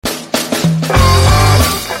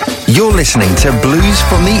You're listening to Blues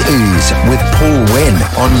from the Ooze with Paul Wynn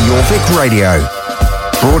on Jorvik Radio.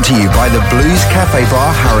 Brought to you by the Blues Cafe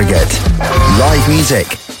Bar Harrogate. Live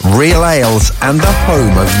music, real ales, and the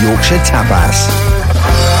home of Yorkshire tapas.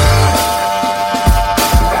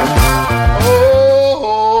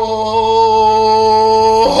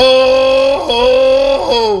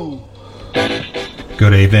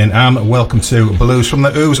 Good evening and welcome to Blues from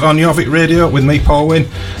the Ooze on Jorvik Radio with me, Paul Wynn.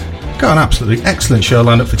 Got an absolutely excellent show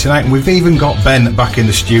lined up for tonight, and we've even got Ben back in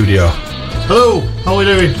the studio. Hello, how are we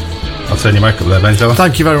doing? I'll turn your mic up there, Ben, shall I?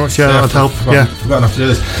 Thank you very much, that'll help. Forgotten enough to do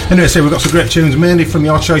this. Anyway, so we've got some great tunes, mainly from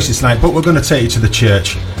your choices tonight, but we're going to take you to the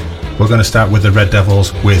church. We're going to start with the Red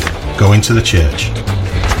Devils with Going to the Church.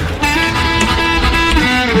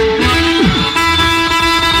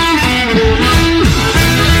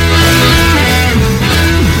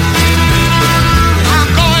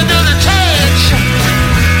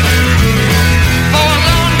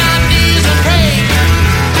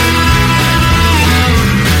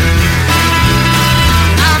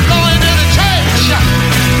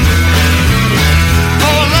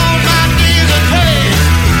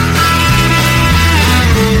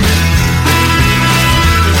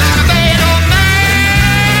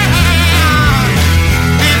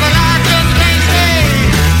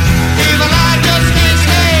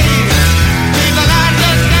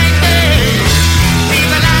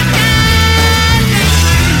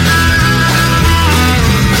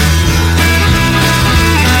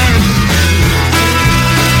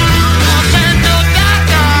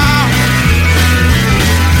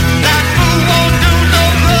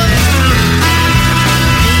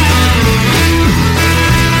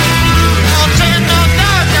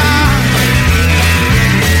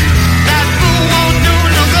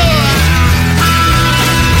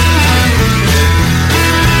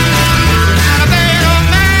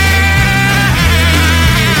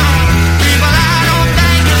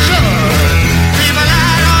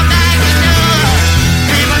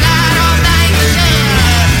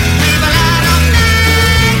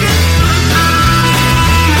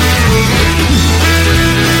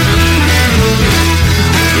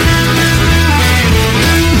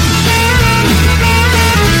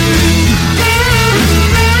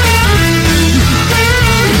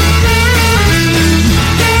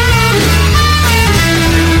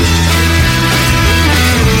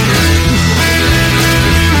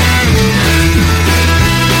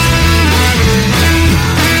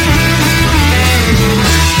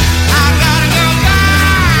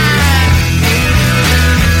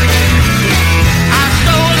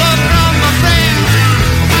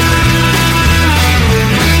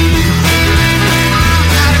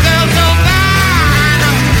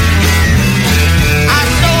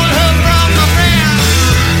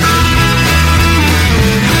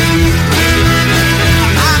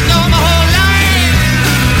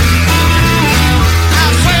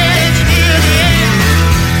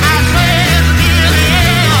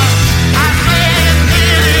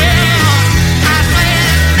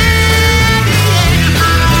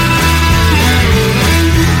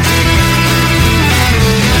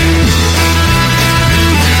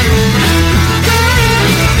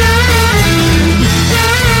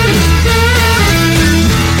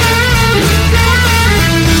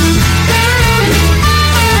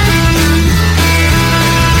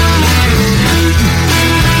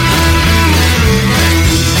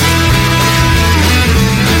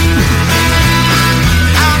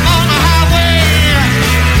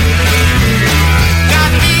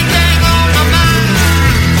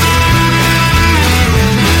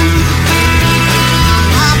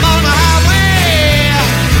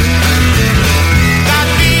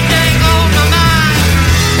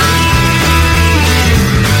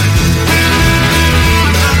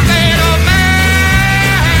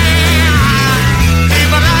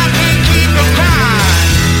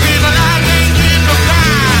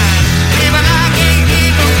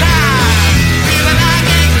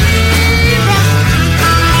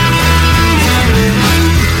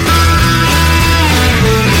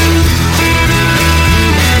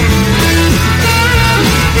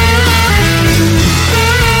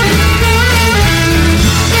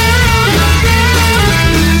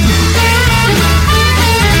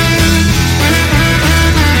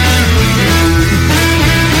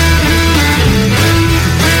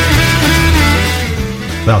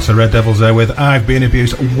 That's the Red Devils there with I've Been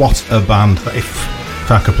Abused. What a band. If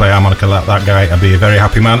I could play harmonica like that guy, I'd be a very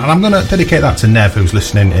happy man. And I'm going to dedicate that to Nev, who's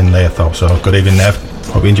listening in Layerthorpe. So good evening, Nev.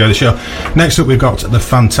 Hope you enjoy the show. Next up, we've got the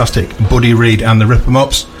fantastic Buddy Reed and the Rip 'Em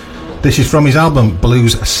Ups. This is from his album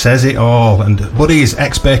Blues Says It All. And Buddy is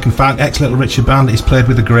ex-Bacon fan, ex-Little Richard band. He's played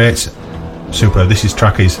with the greats. Super. This is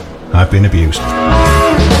track is I've Been Abused.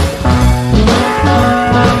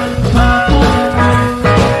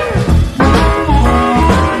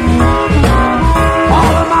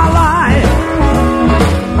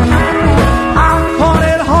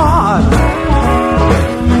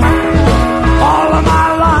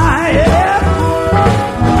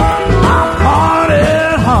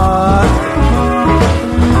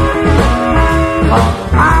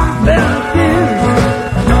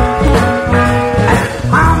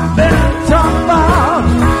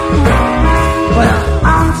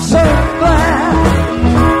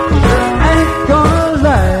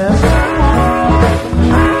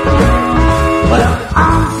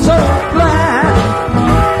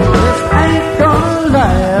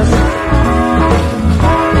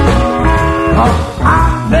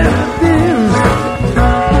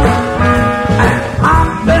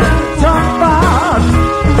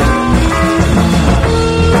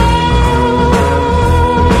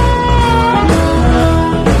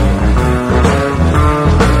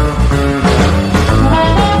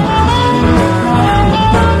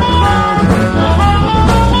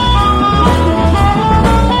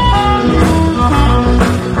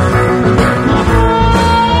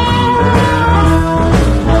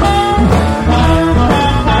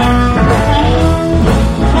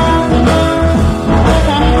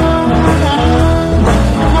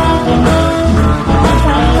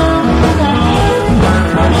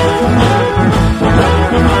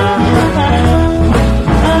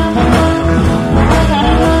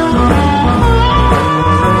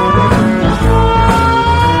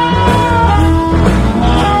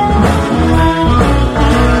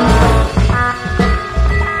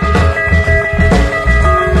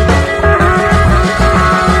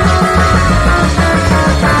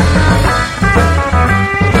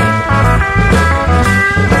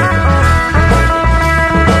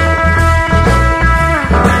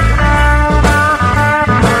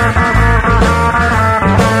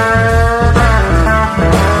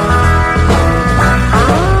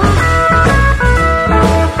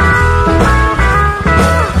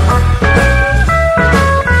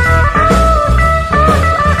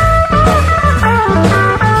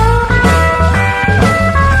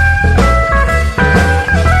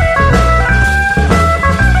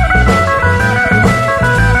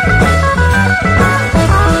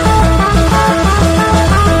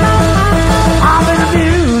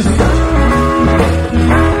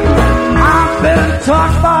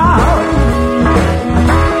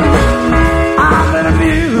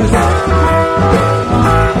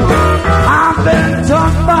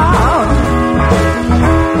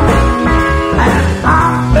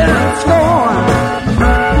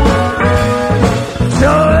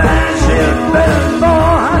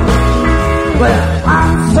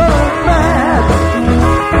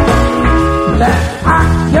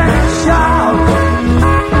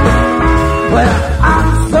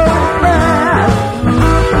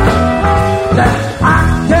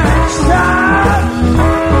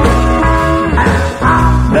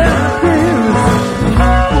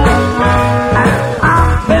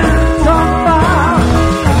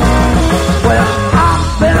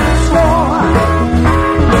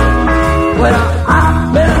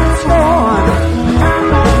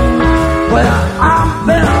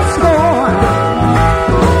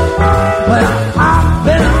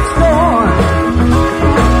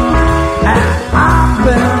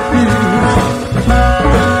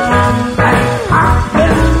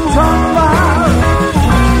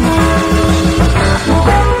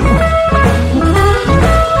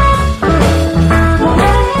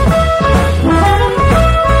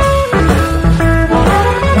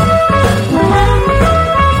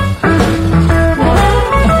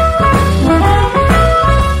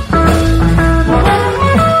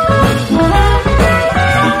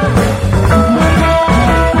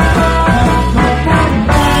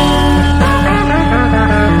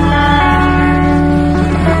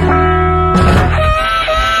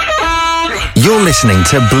 Listening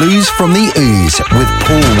to Blues from the Ooze with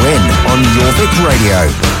Paul Wynn on Jorvik Radio.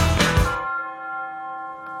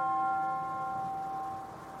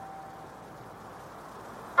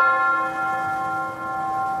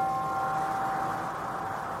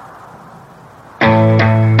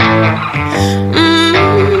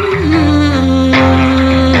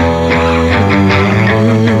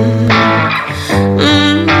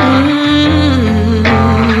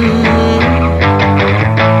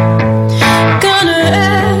 Gonna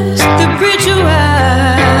ask the preacher why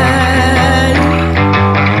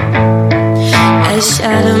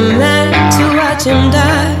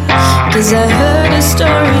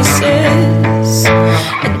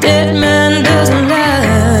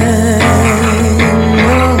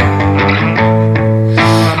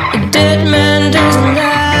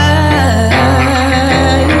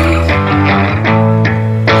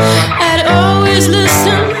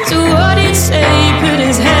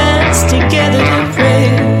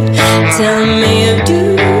telling me of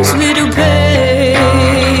dues we do pay,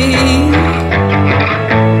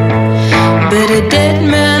 but a dead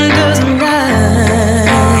man doesn't lie.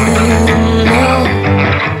 No,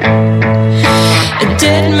 a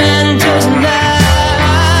dead man doesn't lie.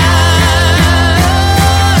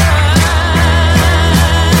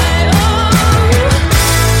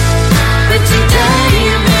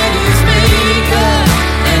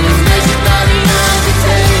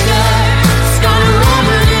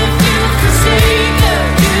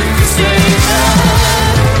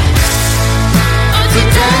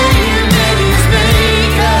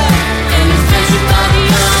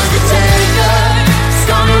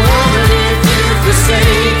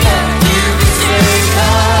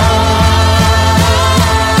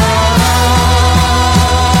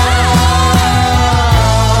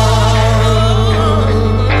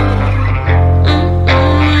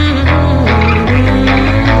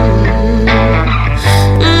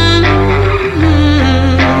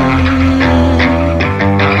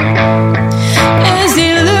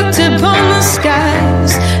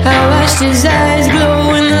 His eyes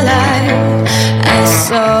glow in the light. I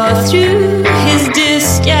saw through his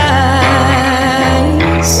disguise,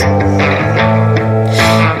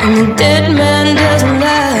 and the dead man doesn't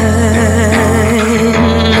lie.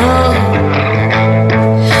 No,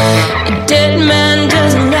 a dead man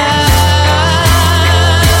doesn't lie.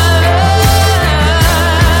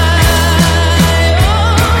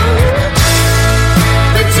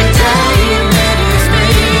 But today he met his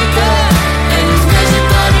maker, and his measured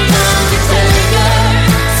body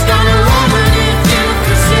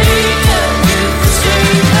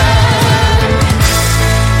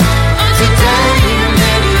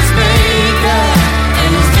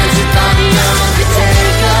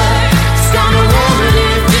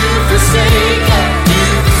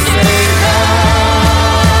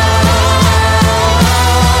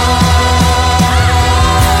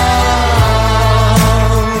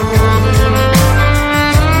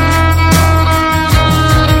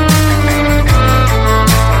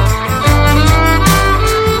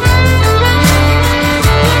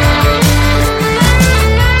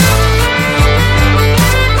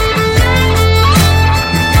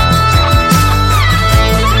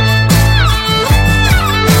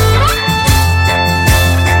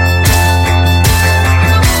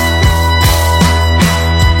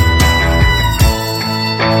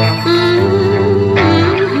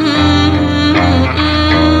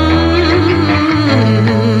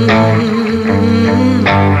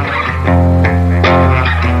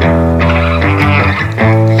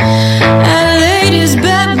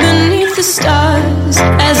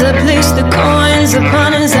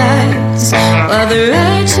upon his eyes, while the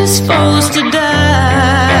righteous falls to die.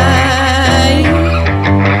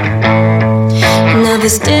 Now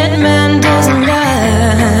this dead man doesn't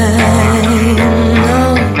lie.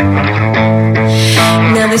 No,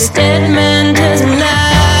 now this dead man doesn't lie.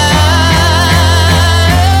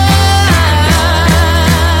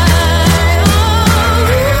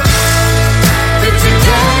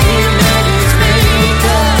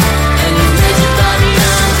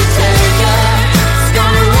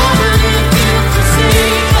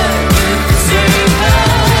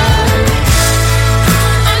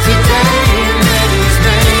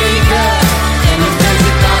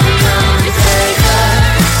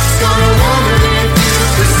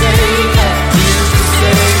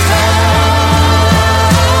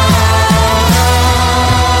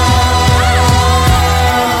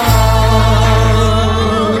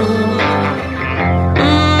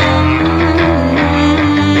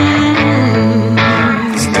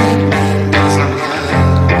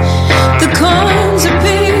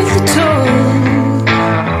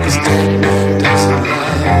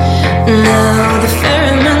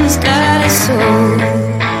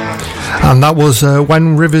 And that was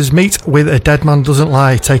When Rivers Meet with A Dead Man Doesn't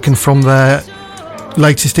Lie, taken from their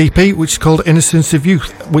latest EP, which is called Innocence of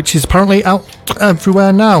Youth, which is apparently out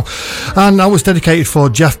everywhere now. And that was dedicated for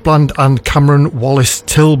Jeff Bland and Cameron Wallace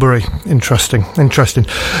Tilbury. Interesting.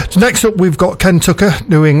 So next up, we've got Ken Tucker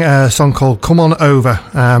doing a song called Come On Over.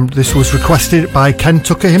 This was requested by Ken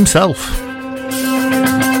Tucker himself.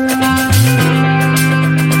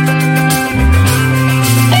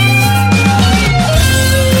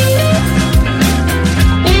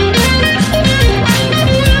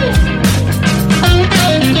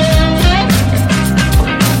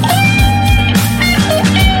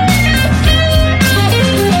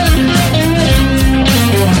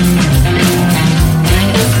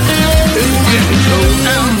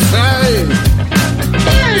 Outside,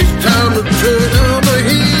 it's time to turn on the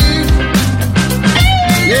heat.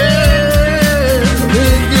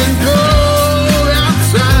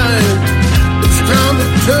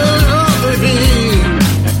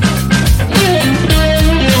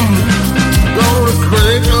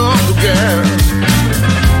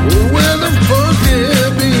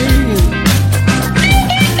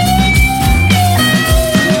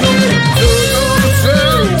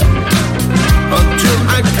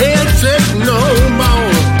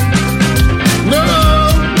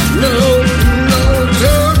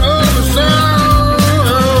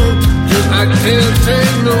 can't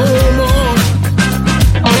take no more.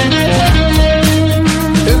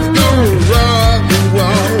 It's gonna rock the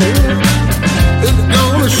wall. It's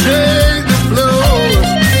gonna shake the floor.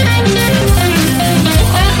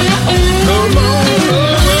 Come on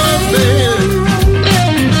over, baby.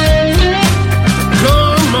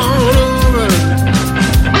 Come on over.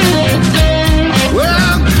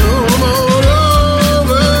 Well, come on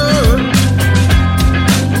over.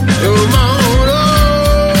 Come on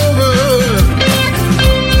over.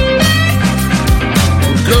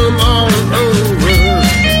 Come on over.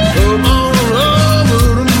 Come on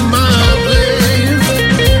over to my place.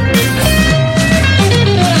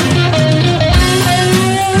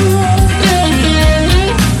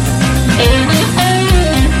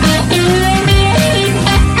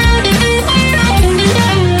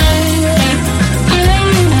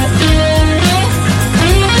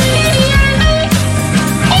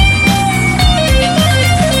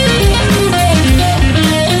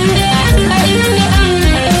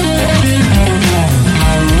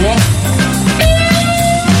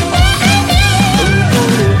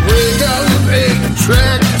 Break out the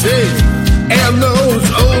 8-track tape and those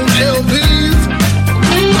old LPs.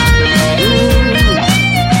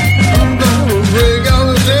 I'm gonna break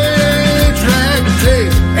out the 8-track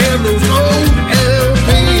tape and those old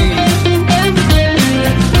LPs.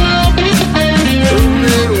 A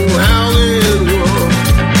little Howlin' Wolf,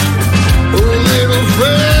 a little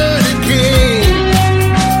Freddie King.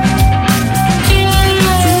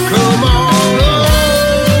 So come on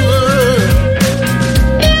over.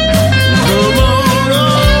 Come on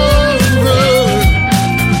over.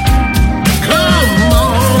 Come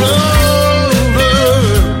on over.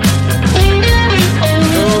 Come on over.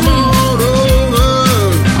 Come on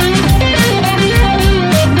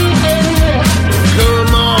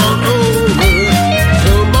over.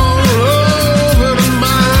 Come on over to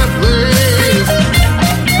my place.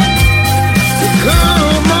 Come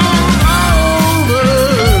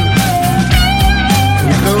on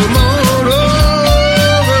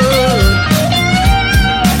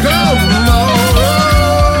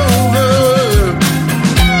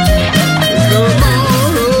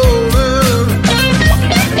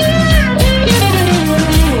Come on over.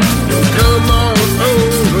 Come on over. Come on over. Come on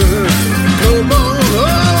over. Come on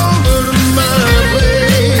over to my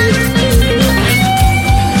place.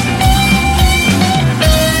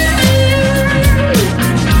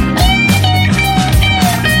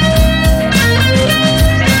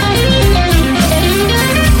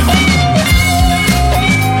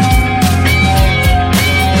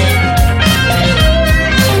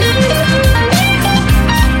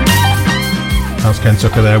 That's Ken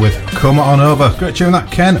Tucker there with Come On Over. Great tune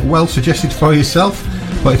that, Ken. Well suggested for yourself.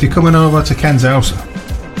 But if you're coming over to Ken's house,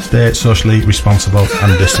 stay socially responsible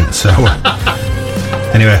and distant. So,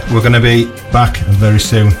 anyway, we're going to be back very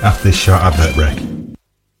soon after this short advert break.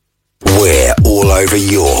 We're all over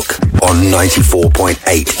York on 94.8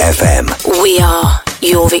 FM. We are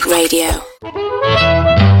Jorvik Radio.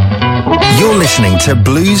 You're listening to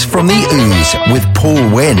Blues from the Ooze with Paul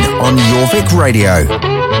Wynn on Jorvik Radio.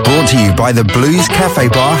 Brought to you by the Blues Cafe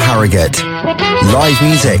Bar Harrogate. Live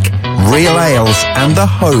music, real ales and the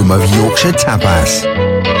home of Yorkshire tapas.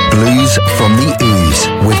 Blues from the Ooze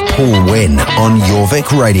with Paul Wynn on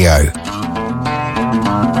Jorvik Radio.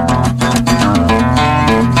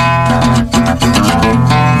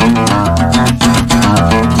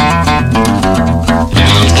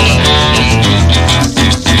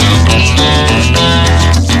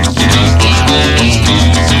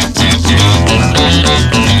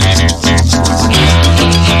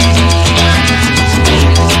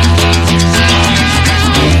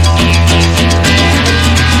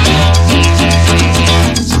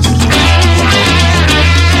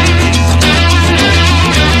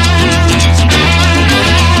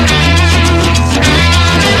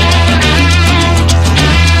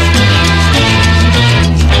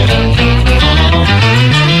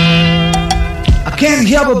 Can't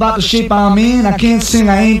help about the shape I'm in. I can't sing,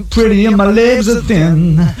 I ain't pretty, and my legs are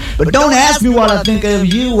thin. But don't ask me what I think of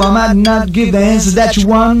you. I might not give the answers that you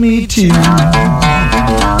want me to.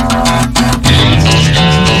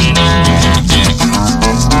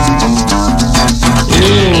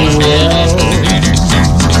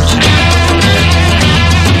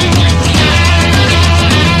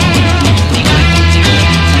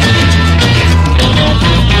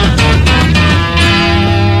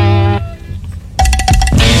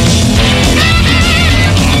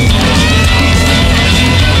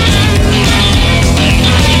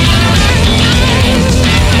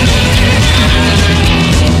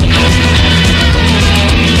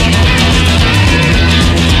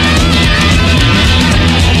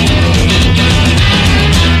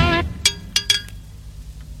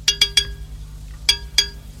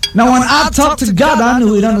 Now when I talked to God, I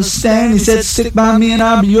knew he'd understand. He said, stick by me and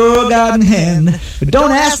I'll be your guiding hand. But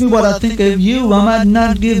don't ask me what I think of you. I might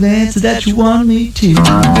not give the answer that you want me to.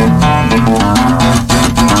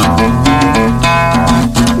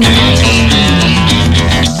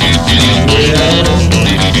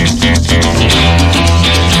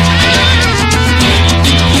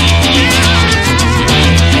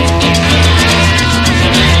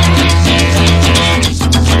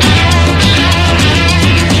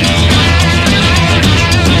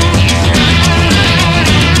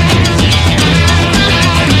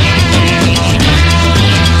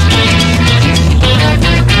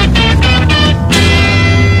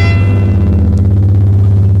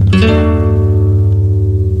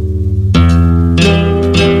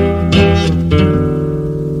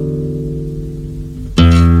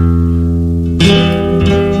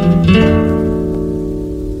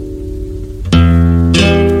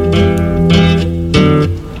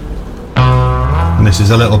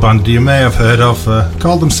 A little band you may have heard of,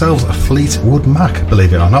 called themselves Fleetwood Mac,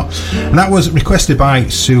 believe it or not, and that was requested by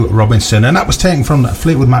Sue Robinson, and that was taken from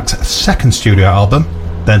Fleetwood Mac's second studio album,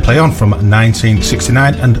 Then Play On, from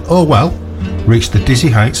 1969, and oh well, reached the dizzy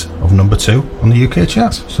heights of number 2 on the UK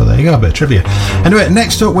charts. So there you go, a bit of trivia. Anyway,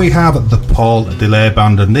 next up we have the Paul Delay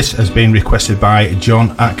Band, and this has been requested by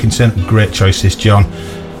John Atkinson. Great choice this, John.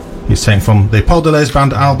 It's taken from the Paul Delay's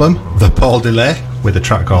band album, The Paul Delay, with a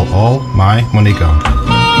track called All My Money Gone.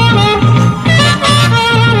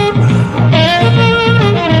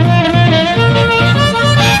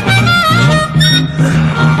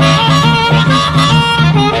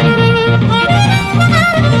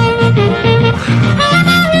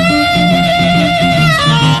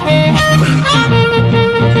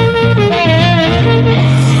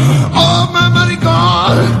 All my money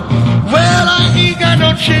gone. Well, I ain't got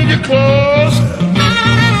no change of clothes.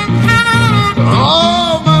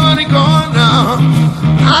 All my money gone now.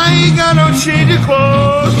 I ain't got no change of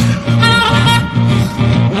clothes.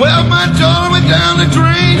 Well, my dollar went down the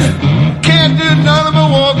drain. Can't do nothing but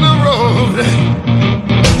walk the road.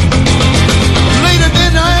 Late at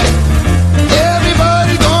midnight,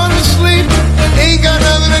 everybody gone to sleep. Ain't got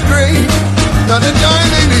nothing to drink, nothing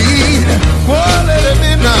they need. Well, late at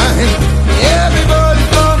midnight, everybody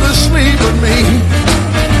gone to sleep with me.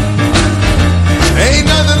 Ain't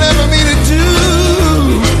nothing left for me to do.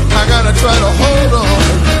 I gotta try to hold on.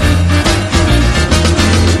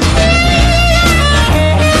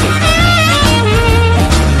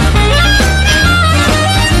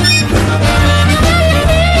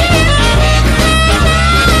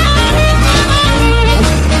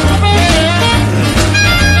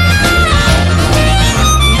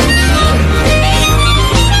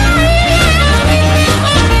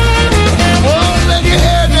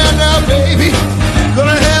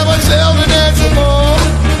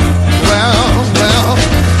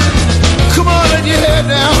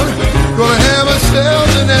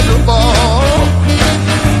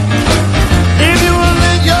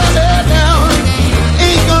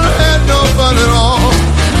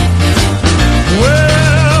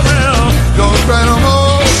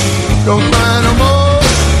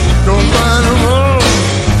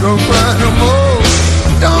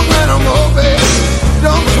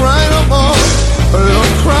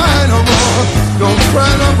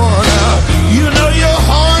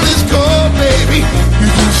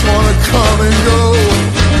 Come and go.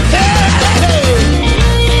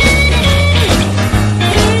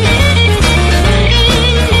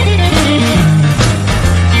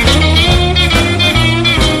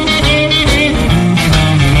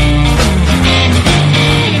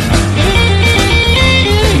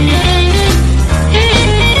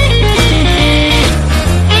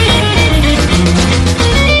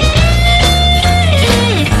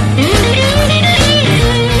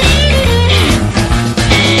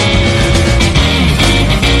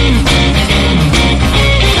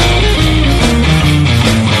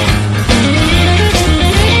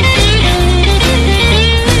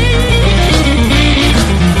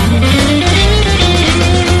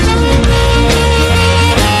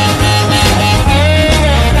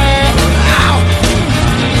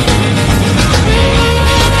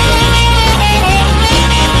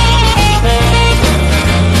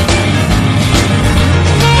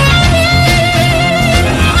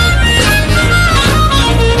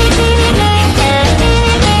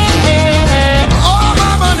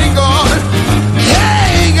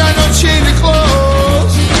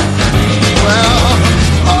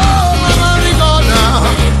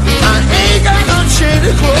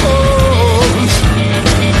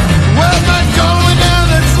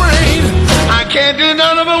 Can't do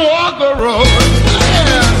none of it, walk the road.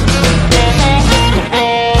 Yeah.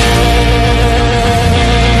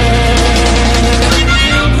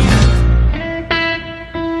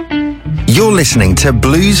 listening to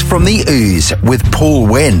Blues from the Ooze with Paul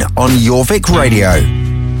Wynn on Jorvik Radio.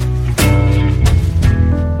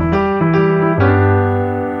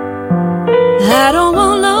 I don't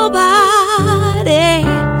want nobody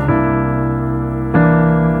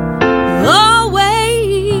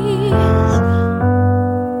always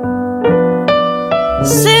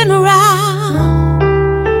sitting around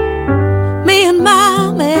me and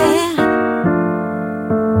my man.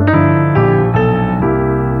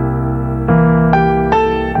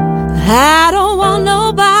 I don't want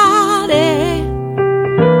nobody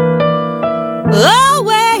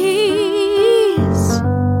always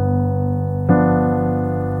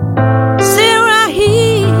sitting right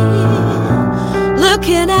here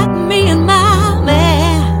looking at me and my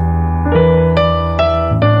man.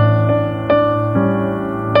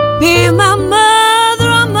 Me and my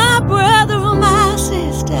mother or my brother or my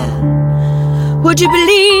sister. Would you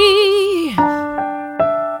believe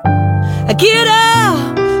I get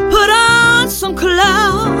up, put on some clothes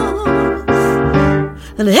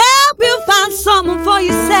and help you find someone for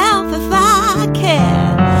yourself if I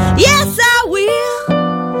can? Yes, I will.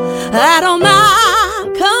 I don't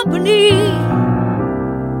mind company.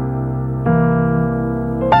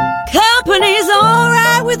 Company's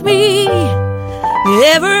alright with me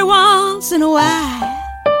every once in a while.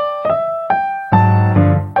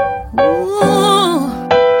 Ooh.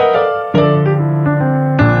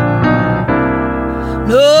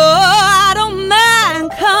 No, I don't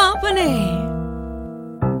mind company,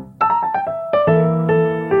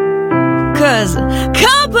 'cause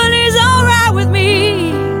company's alright with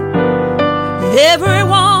me every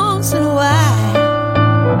once in a while.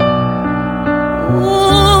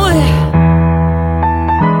 Ooh, yeah.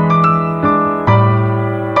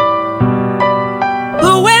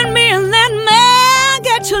 But when me and that man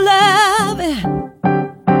get to loving,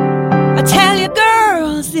 I tell you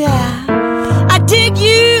girls, yeah, I dig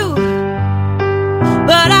you,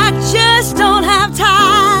 but I just don't have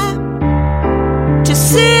time to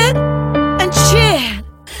sit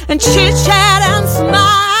and chit-chat and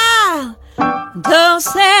smile. Don't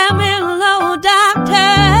send me low,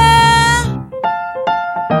 doctor.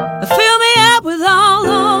 Fill me up with all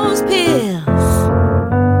those pills.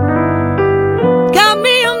 Got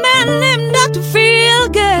me a man named Dr.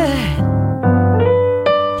 Feelgood.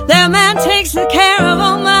 That man takes care of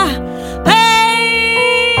all my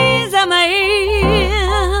pains and my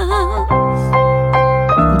ills.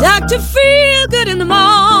 Dr. Feelgood in the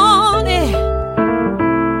morning,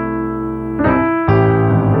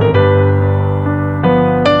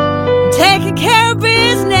 taking care of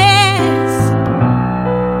business.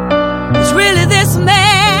 It's really this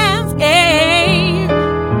man's game.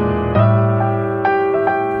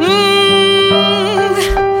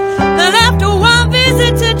 And after one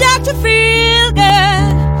visit to Dr.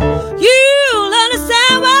 Feelgood, you'll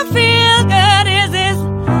understand why Feelgood is his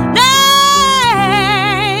name.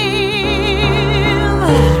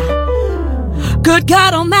 Good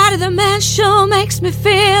God Almighty, the man sure makes me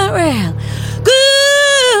feel real good.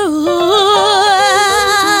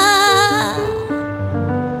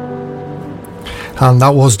 And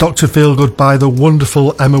that was Dr. Feelgood by the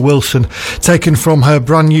wonderful Emma Wilson, taken from her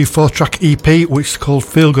brand new 4-track EP, which is called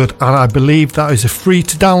Feelgood, and I believe that is free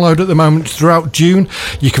to download at the moment throughout June.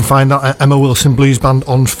 You can find that at Emma Wilson Blues Band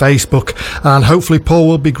on Facebook, and hopefully Paul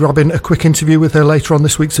will be grabbing a quick interview with her later on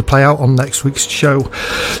this week to play out on next week's show.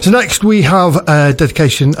 So next we have a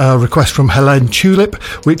dedication request from Helene Tulip,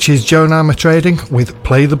 which is Joan Armatrading with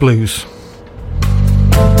Play the Blues.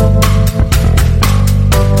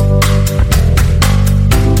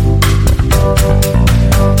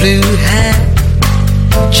 Blue hat,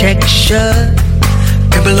 check shirt,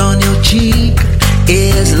 pimple on your cheek,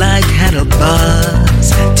 ears like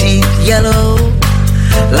handlebars, teeth yellow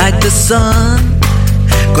like the sun,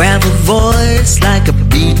 gravel voice like a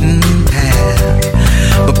beaten path.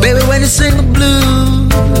 But baby, when you sing the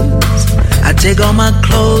blues, I take all my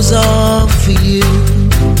clothes off for you.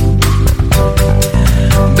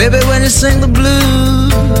 Baby, when you sing the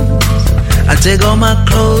blues, I take all my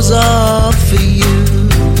clothes off for you.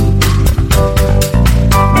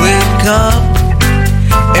 Wake up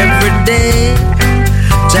every day,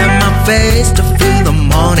 tap my face to feel the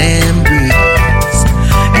morning breeze.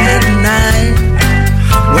 At night,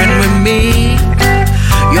 when we meet,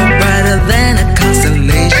 you're brighter than a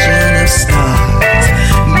constellation of stars.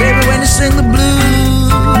 Baby, when you sing the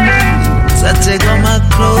blues, I take all my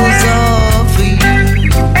clothes off for you.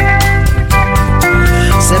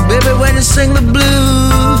 Say, baby, when you sing the blues,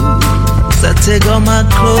 I take all my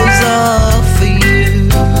clothes off for you.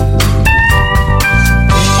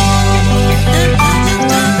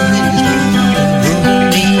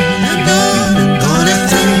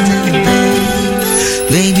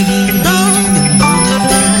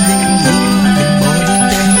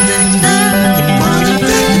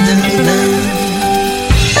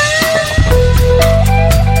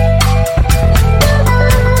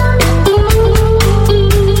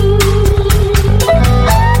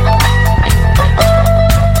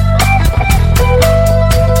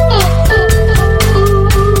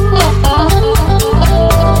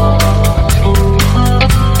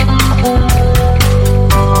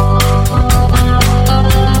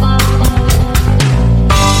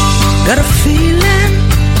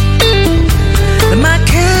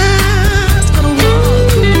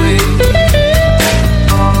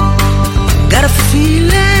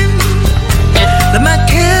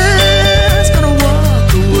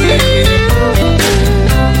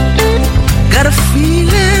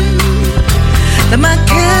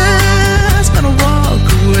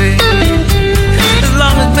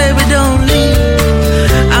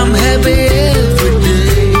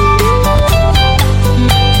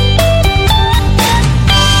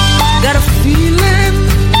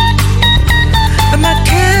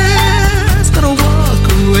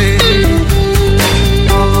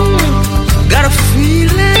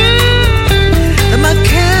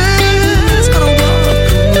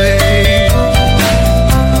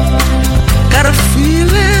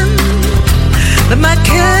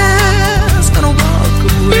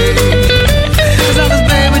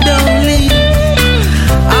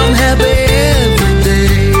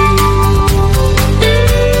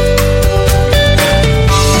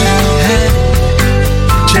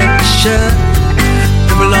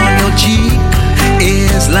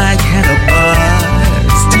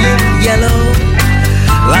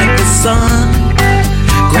 sun.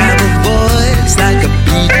 Grab a voice like a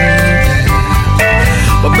beating.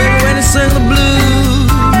 But baby, when you sing the blues,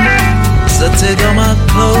 I take all my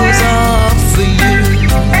clothes off for you.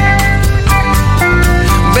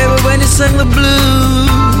 Baby, when you sing the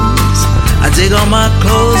blues, I take all my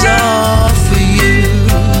clothes off for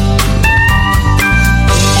you.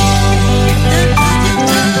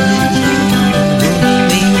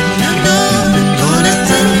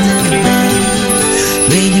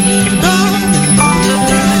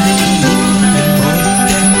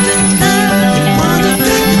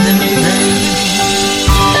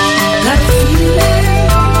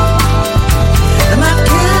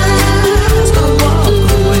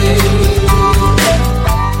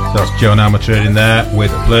 Joan Armatrading in there with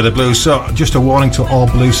Blur the Blues. So just a warning to all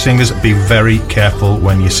blues singers, be very careful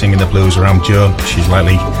when you're singing the blues around Joan. She's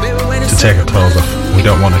likely to take her clothes off. We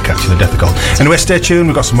don't want her catching the death of cold. Anyway, stay tuned,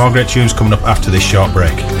 we've got some more great tunes coming up after this short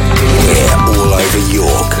break. We're all over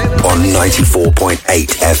York on 94.8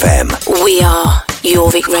 FM. We are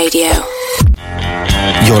Jorvik Radio.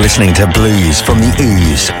 You're listening to Blues from the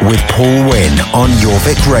Ooze with Paul Wynn on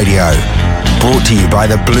Jorvik Radio. Brought to you by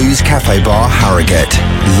the Blues Cafe Bar Harrogate.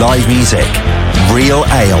 Live music, real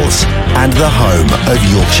ales, and the home of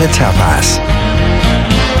Yorkshire Tapas.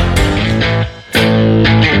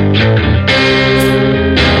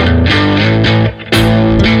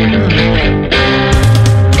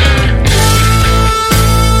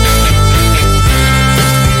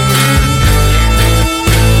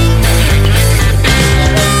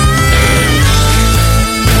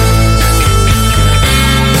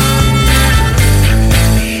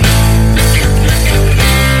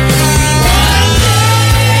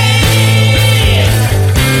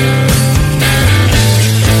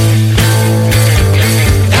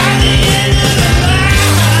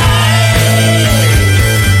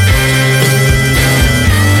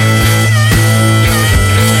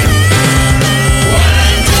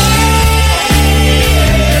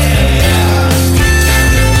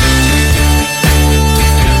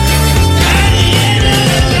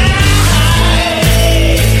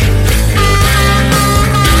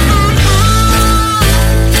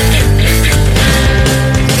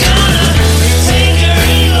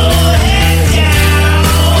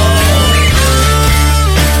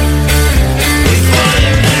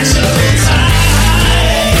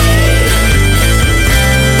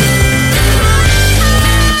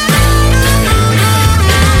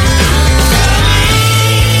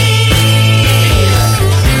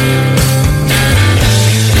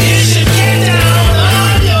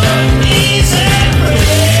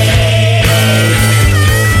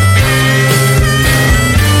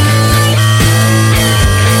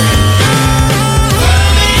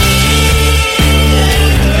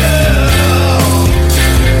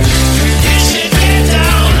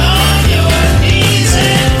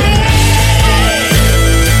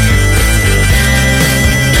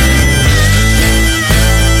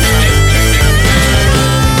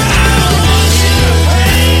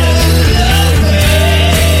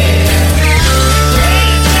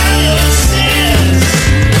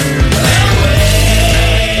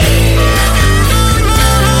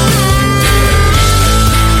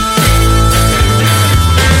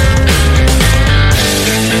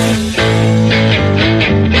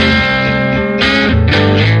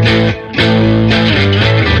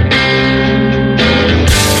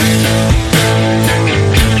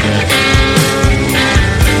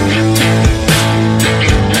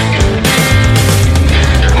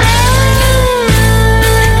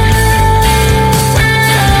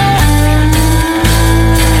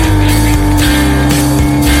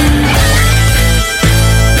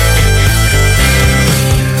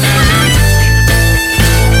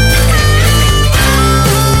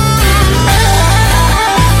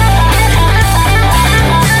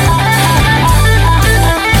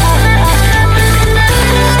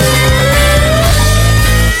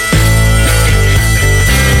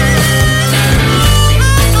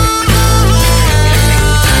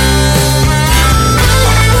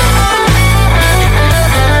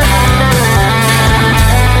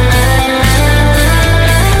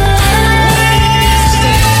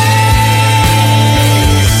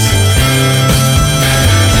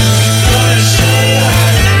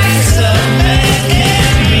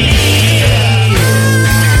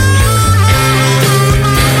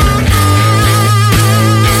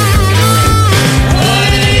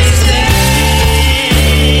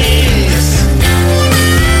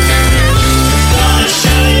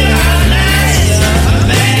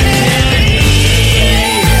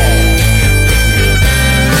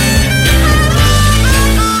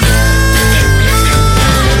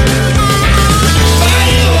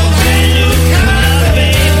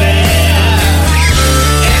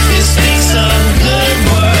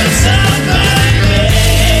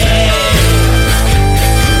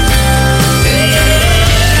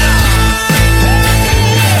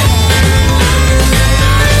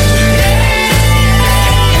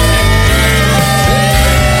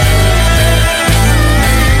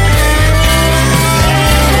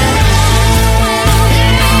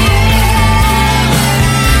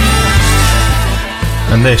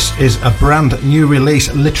 And this is a brand new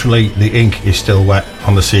release. Literally, the ink is still wet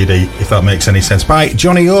on the CD, if that makes any sense, by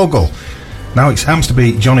Johnny Ogle. Now, it happens to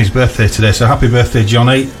be Johnny's birthday today, so happy birthday,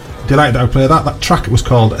 Johnny. Delighted that I play that. That track was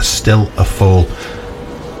called Still a Fool.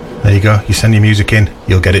 There you go. You send your music in,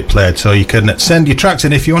 you'll get it played. So you can send your tracks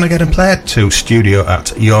in if you want to get them played to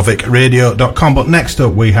studio@jorvikradio.com. But next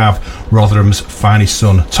up we have Rotherham's finest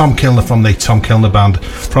son, Tom Kilner from the Tom Kilner Band,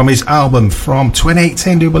 from his album from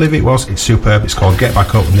 2018, do you believe it was? It's superb. It's called Get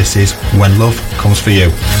Back Up, and this is When Love Comes For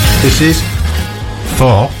You. This is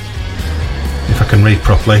for, if I can read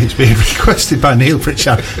properly, it's being requested by Neil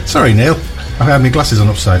Pritchard. Sorry, Neil, I have my glasses on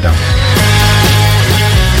upside down.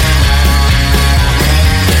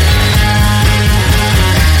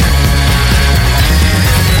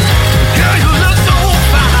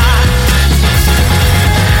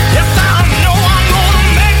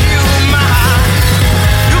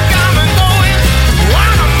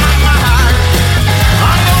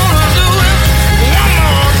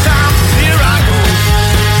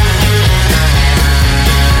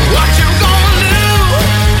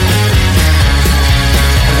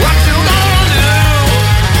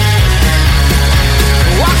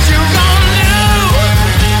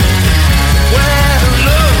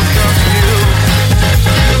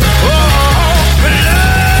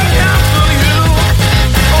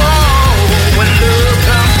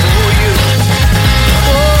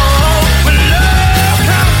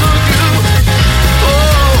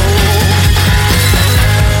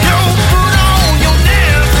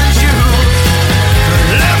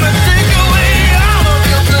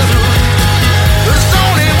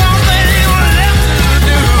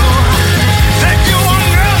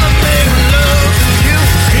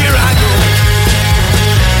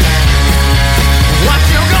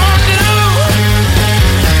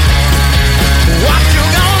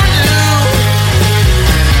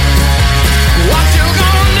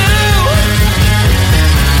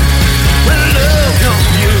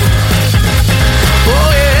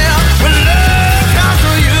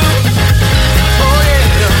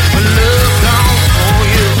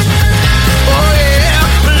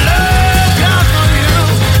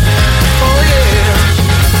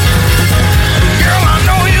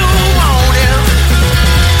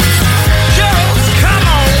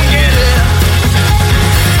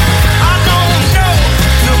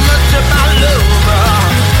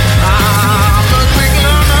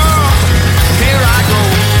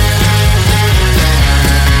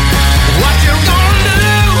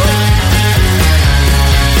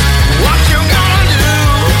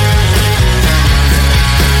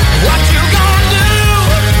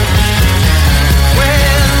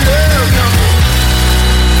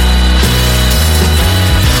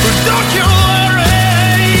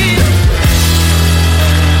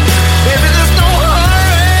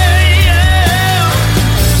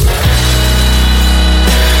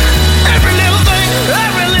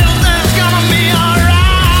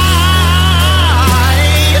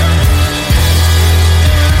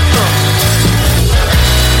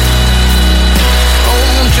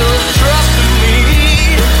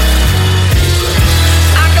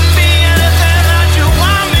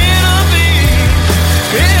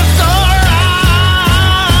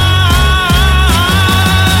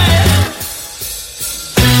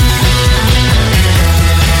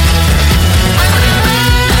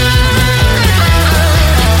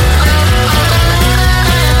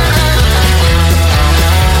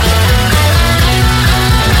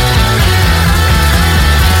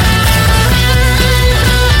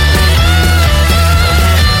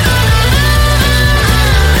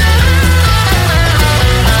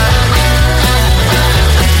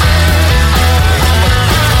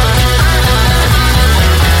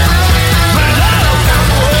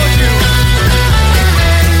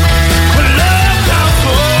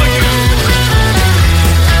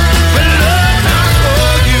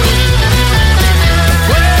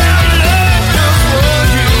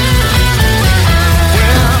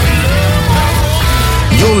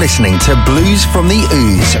 Listening to Blues from the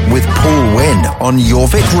Ooze with Paul Wynn on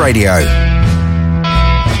Jorvik Radio.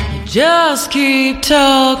 Just keep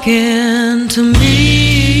talking to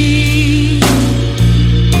me.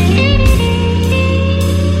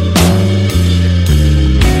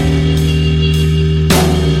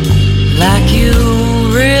 Like you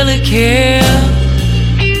really care.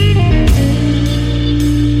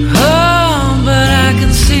 Oh, but I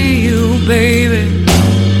can see you, baby.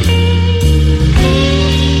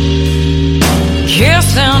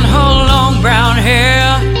 Kiss and her long brown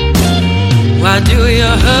hair. Why do you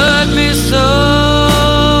hurt me so?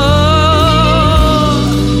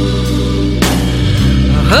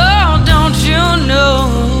 Oh, don't you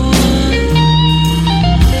know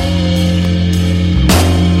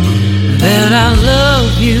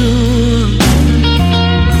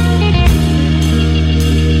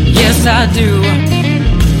I do.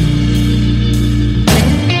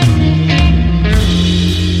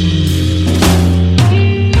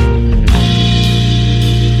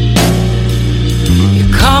 You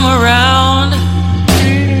come around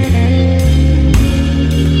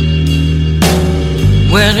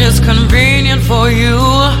when it's convenient for you.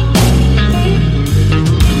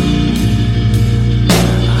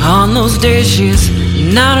 On those days she's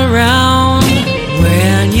not around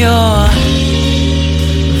when you're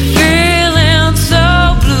feeling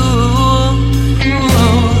so blue.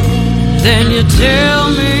 Then you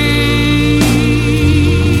tell me,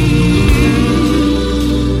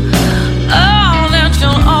 oh, that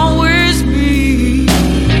you'll always be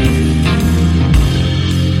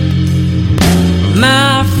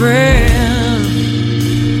my friend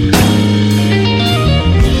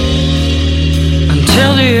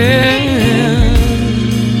until the end.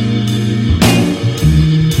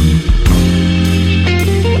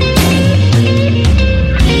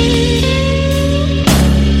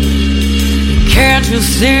 Can't you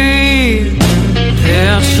see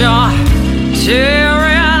that you're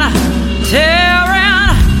tearing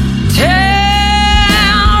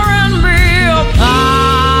me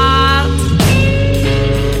apart?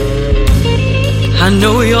 I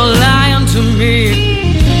know you're lying to me,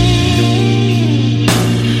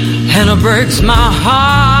 and it breaks my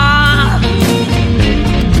heart.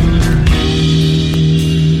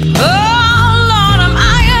 Oh Lord, am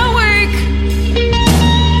I awake?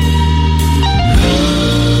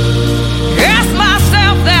 Ask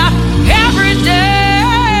myself that every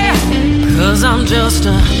day, 'cause I'm just a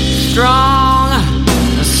strong,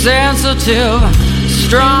 a sensitive,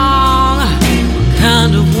 strong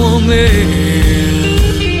kind of woman.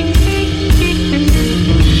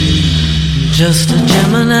 Just a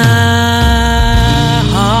Gemini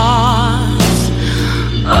heart.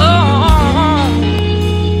 Oh.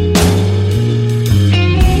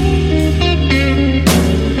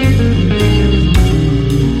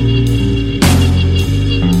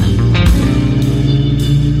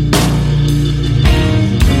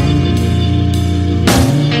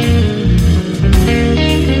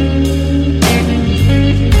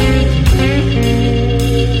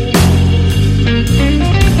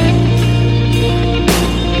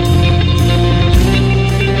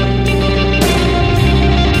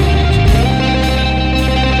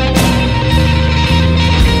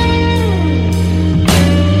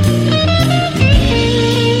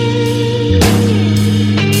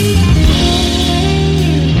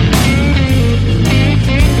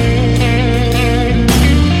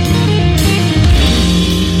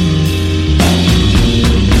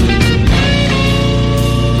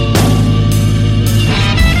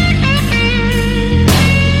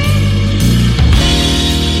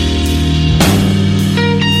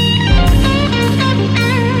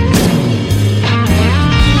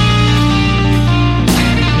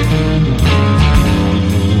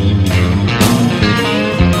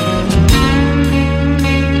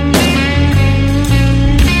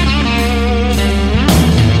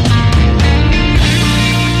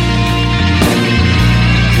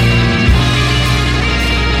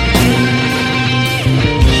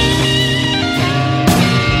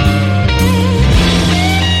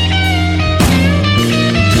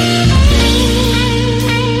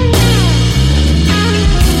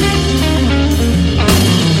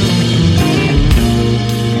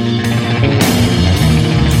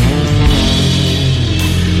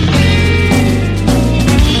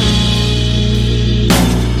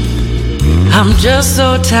 I'm just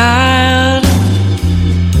so tired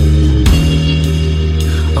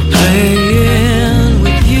of playing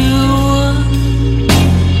with you.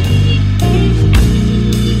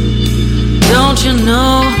 Don't you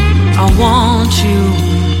know I want you?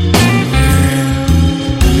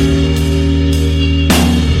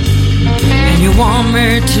 And you want me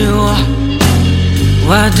to.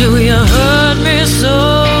 Why do you hurt me so?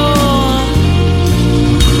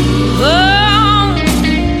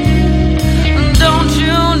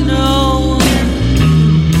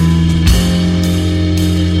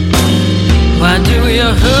 Why do you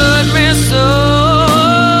hurt me so?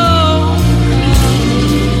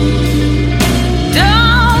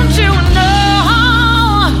 Don't you know?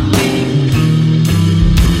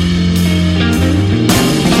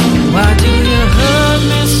 Why do you hurt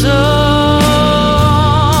me so?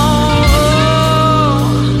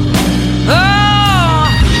 Oh,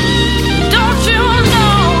 don't you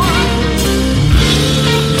know?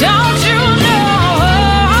 Don't you know?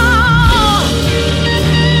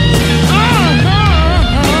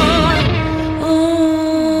 Oh.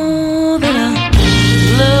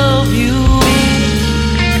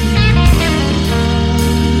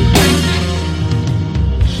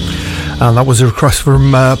 And that was a request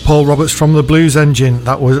from Paul Roberts from the Blues Engine.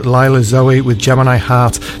 That was Lila Zoe with Gemini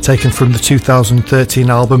Heart, taken from the 2013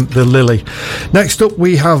 album The Lily. Next up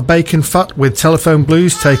we have Bacon Fat with Telephone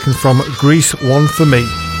Blues, taken from Grease One For Me.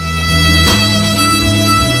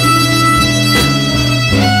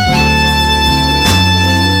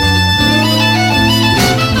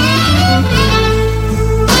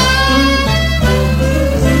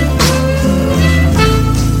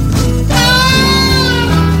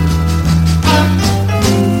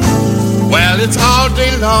 It's all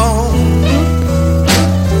day long.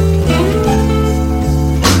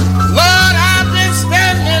 Lord, I've been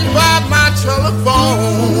standing by my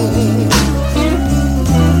telephone.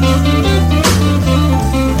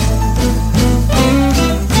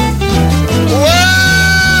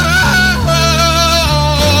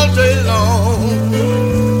 All day long.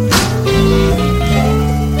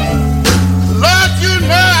 Lord, you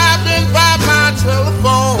know I've been by my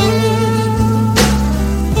telephone.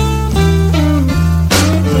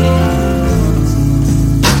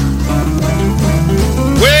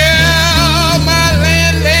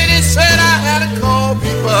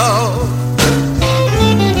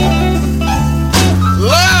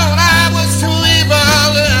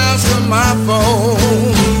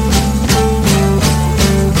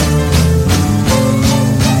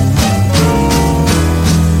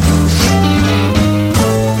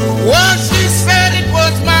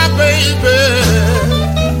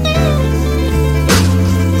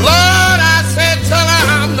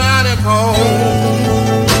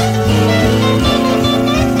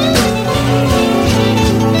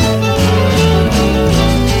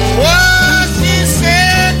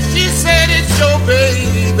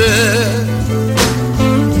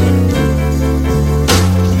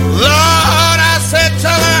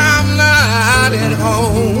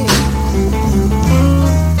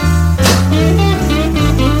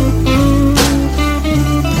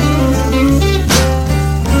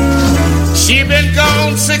 She been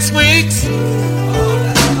gone 6 weeks.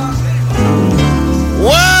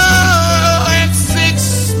 Whoa, and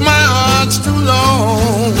 6 months too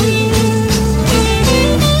long.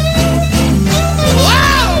 Whoa!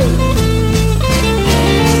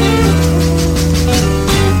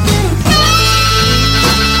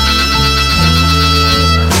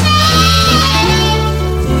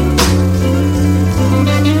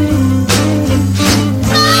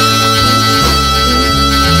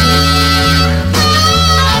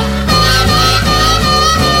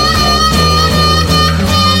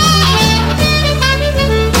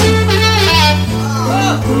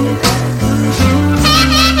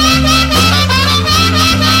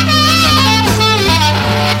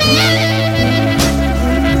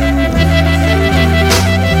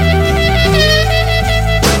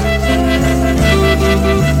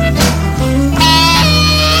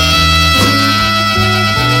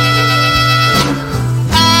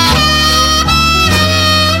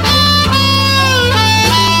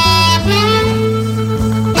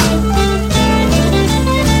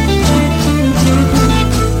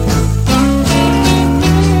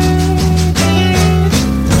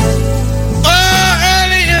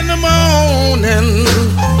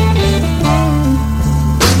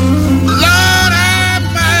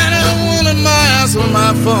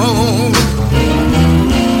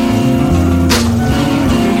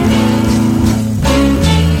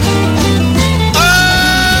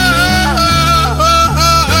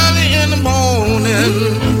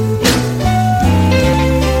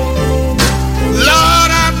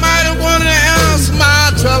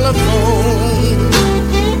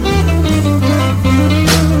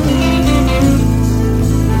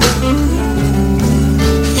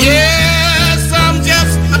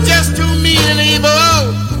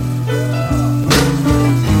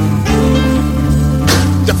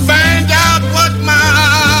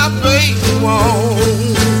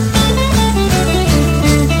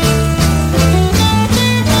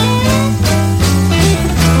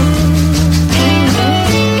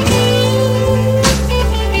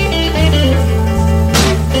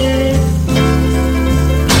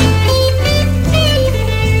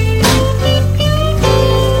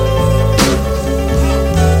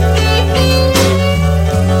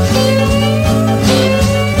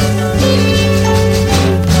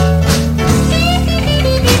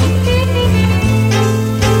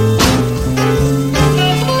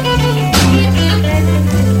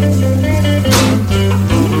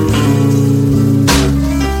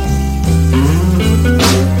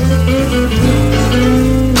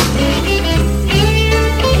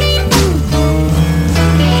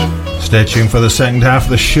 Stay tuned for the second half of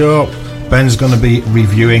the show. Ben's going to be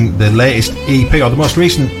reviewing the latest EP, or the most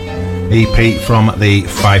recent EP from the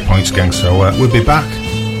 5 Points Gang. So we'll be back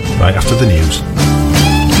right after the news.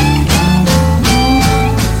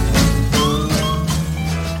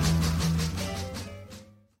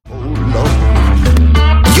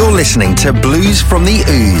 You're listening to Blues from the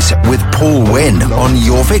Ooze with Paul Wynn on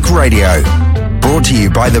Jorvik Radio. Brought to you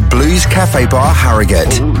by the Blues Cafe Bar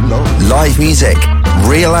Harrogate. Live music,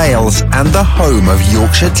 real ales and the home of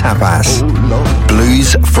Yorkshire tapas.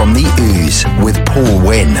 Blues from the Ooze with Paul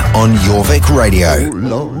Wynn on Jorvik Radio.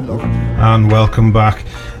 And welcome back.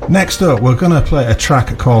 Next up, we're going to play a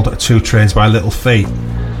track called Two Trains by Little Feat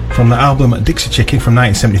from the album Dixie Chicken from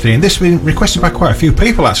 1973. And this has been requested by quite a few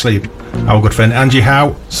people, actually. Our good friend Angie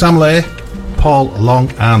Howe, Sam Lay, Paul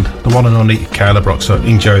Long and the one and only Kyla Brock. So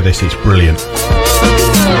enjoy this, it's brilliant.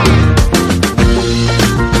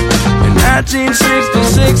 In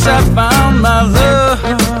 1966 I found my love.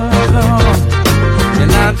 In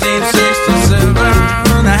 1967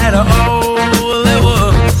 I had all there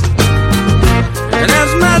was. And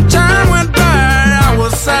as my time went by I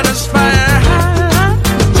was satisfied,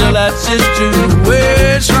 till that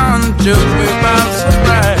situation took me by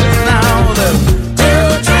surprise. Now the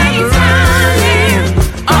two trains running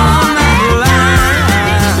on that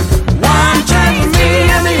line, one train for me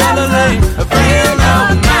and the other lane a friend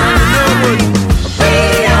of mine. It would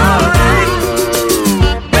be alright,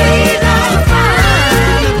 be just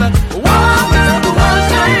fine if that one was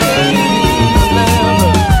train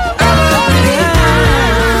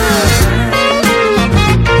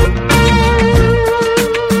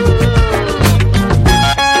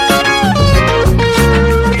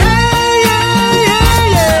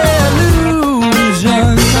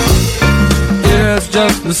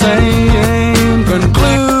the same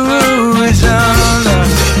conclusion.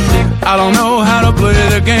 I don't know how to play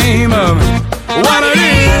the game of what it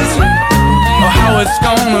is or how it's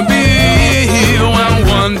gonna be when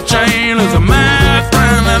one chain is my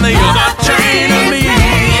friend and the other chain is me.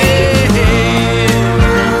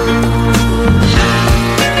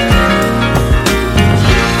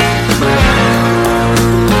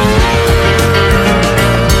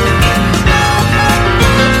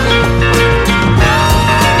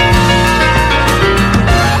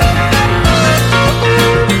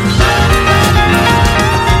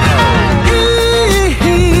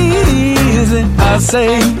 I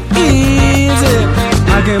say easy,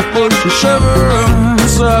 I can push and shove,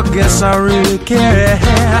 so I guess I really care.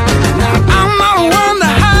 I'm not one to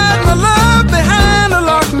hide my love behind a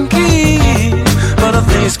lock and key, but if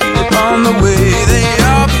things keep on the way they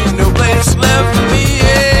are, be no place left for me.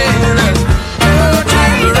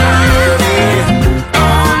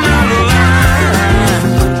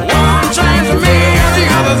 One train for me and the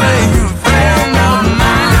other thing, friend of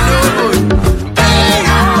mine.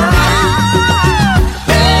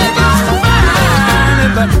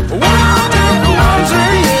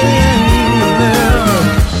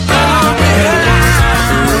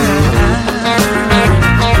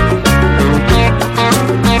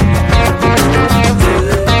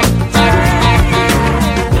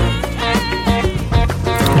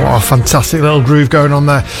 Fantastic little groove going on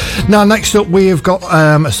there. Now, next up, we have got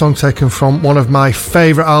a song taken from one of my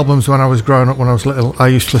favourite albums when I was growing up, when I was little. I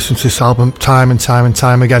used to listen to this album time and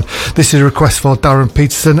time again. This is a request for Darren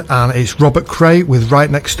Peterson, and it's Robert Cray with Right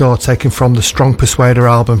Next Door, taken from the Strong Persuader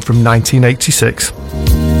album from 1986.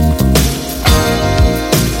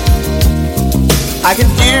 I can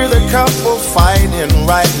hear the couple fighting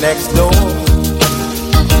right next door.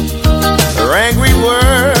 Their angry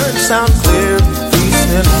words sound clear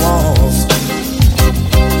in walls.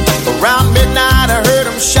 Around midnight I heard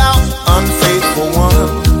them shout, unfaithful one.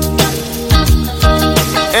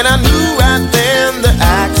 And I knew right then the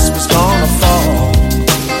axe was gonna fall.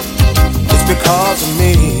 It's because of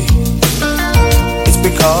me. It's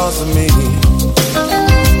because of me.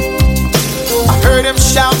 I heard him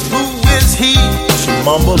shout, who is he? She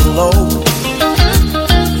mumbled low.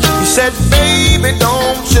 He said, baby,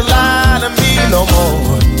 don't you lie to me no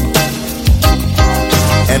more.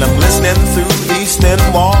 And I'm listening through these thin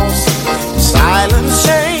walls, silence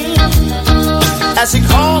change. As he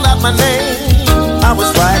called out my name, I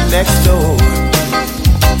was right next door.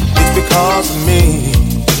 It's because of me.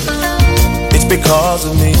 It's because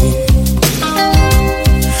of me.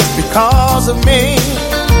 Because of me.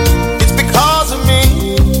 It's because of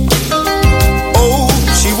me. Oh,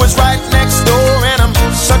 she was right next door, and I'm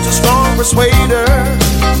such a strong persuader.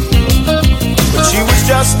 But she was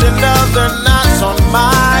just another notch on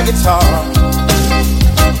my guitar.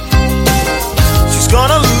 She's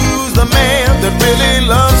gonna lose the man that really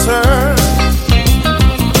loves her.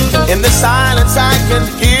 In the silence I can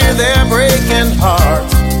hear their breaking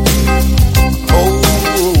hearts. Oh,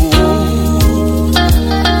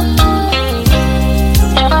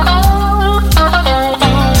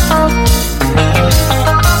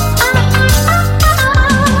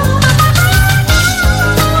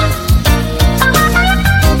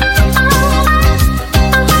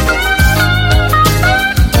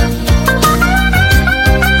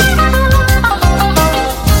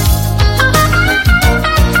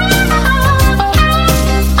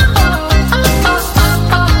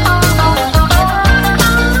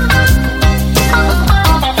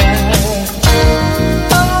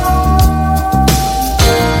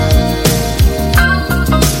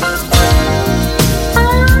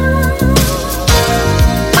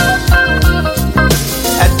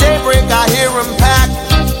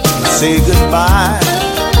 say goodbye.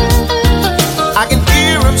 I can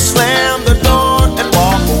hear him slam the door and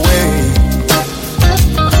walk away.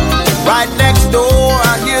 Right next door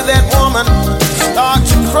I hear that woman start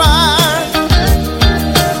to cry.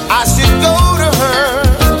 I should go to her,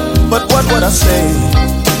 but what would I say?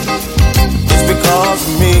 It's because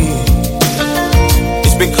of me.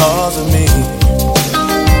 It's because of me.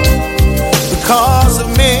 Because of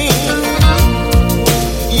me.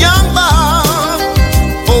 Young Bob,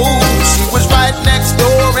 oh, she was right next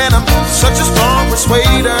door and I'm such a strong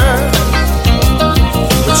persuader.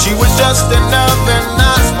 But she was just another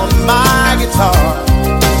notch on my guitar.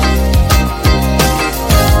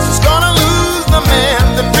 She's gonna lose the man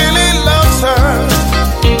that really loves her.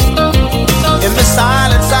 In the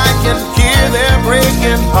silence I can hear their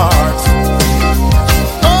breaking hearts.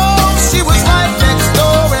 Oh, she was right next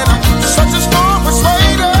door and I'm such a strong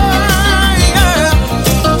persuader. Yeah.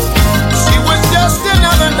 She was just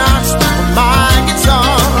another notch on my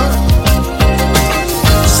guitar.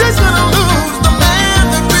 She's gonna lose the man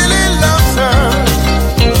that really loves her.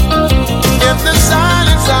 In the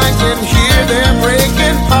silence I can hear their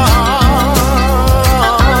breaking hearts.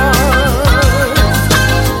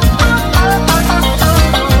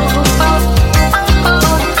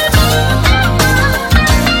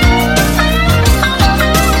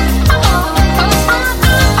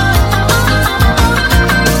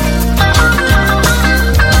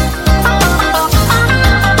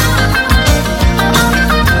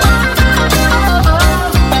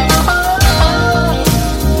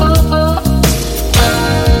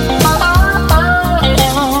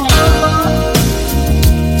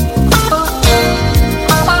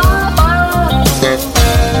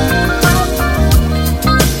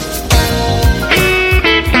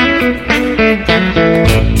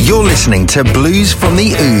 You're listening to Blues from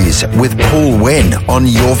the Ooze with Paul Wynn on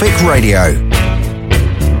Jorvik Radio.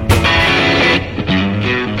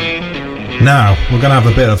 Now, we're going to have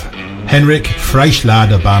a bit of Henrik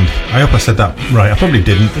Freischlader Band. I hope I said that right. I probably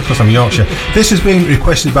didn't because I'm Yorkshire. This has been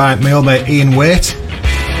requested by my old mate Ian Waite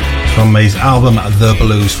from his album The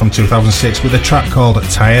Blues from 2006 with a track called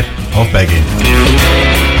Tired of Begging.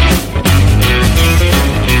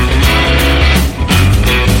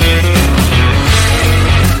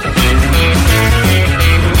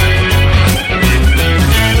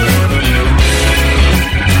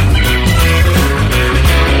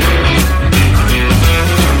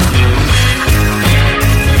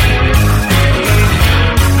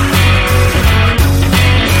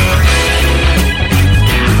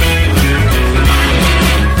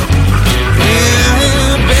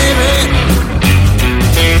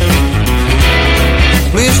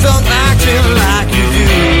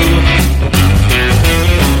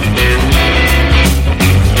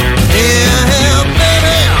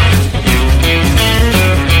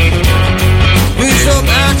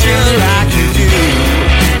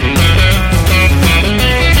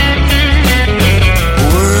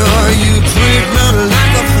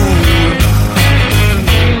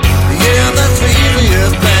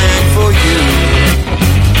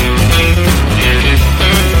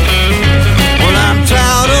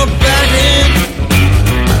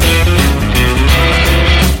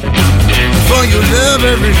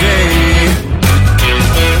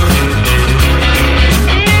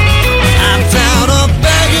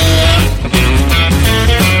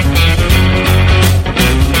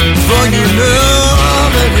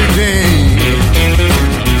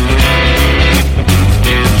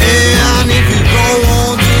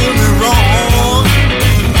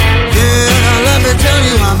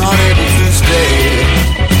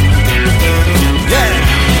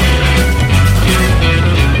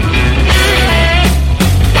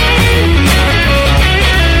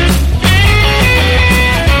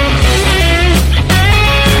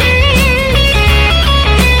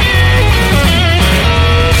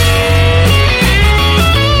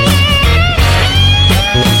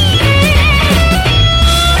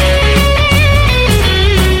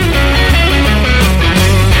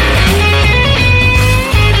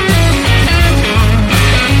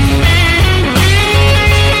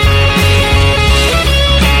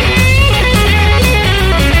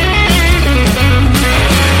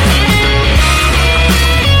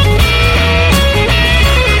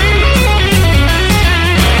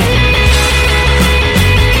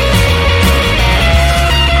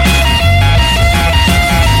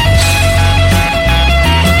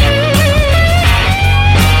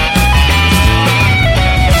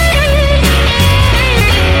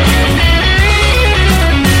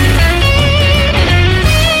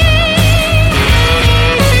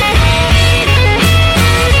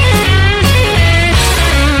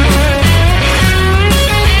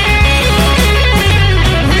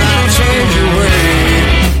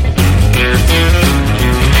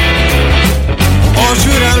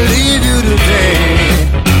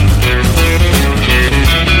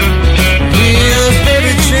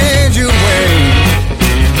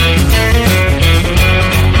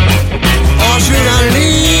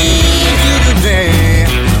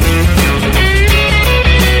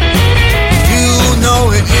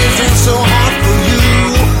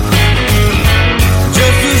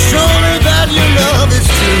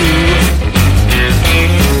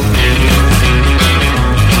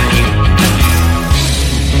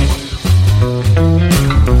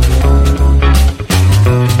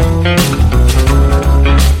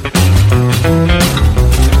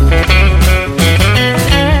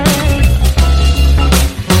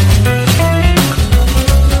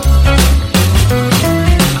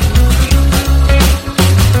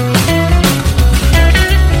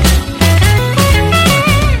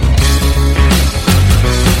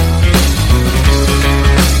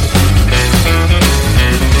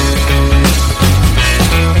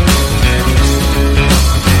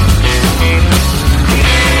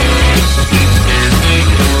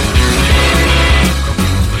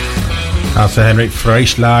 That's a Henrik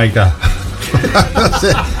Freischlager. That's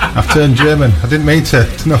it. I've turned German. I didn't mean to.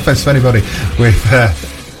 No offence to anybody. With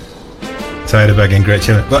Tired of Begging, great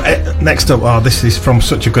tune. But next up, this is from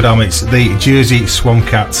such a good album. It's the Jersey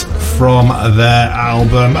Swampcats from their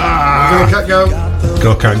album. Go Cat Go.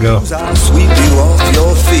 Go Cat Go. I'll sweep you off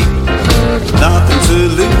your feet. Nothing to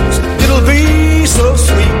lose. It'll be so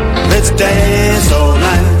sweet. Let's dance all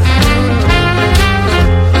night.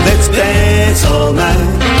 Let's dance all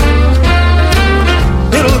night.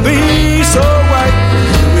 It'll be so right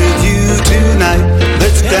with you tonight.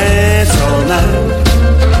 Let's dance all night.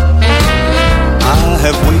 I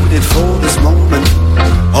have waited for this moment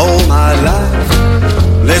all my life.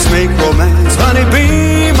 Let's make romance, honey,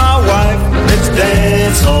 be my wife. Let's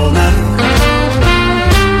dance all night.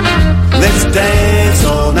 Let's dance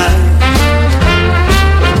all night.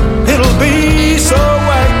 It'll be so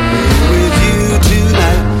right with you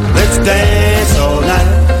tonight. Let's dance all night.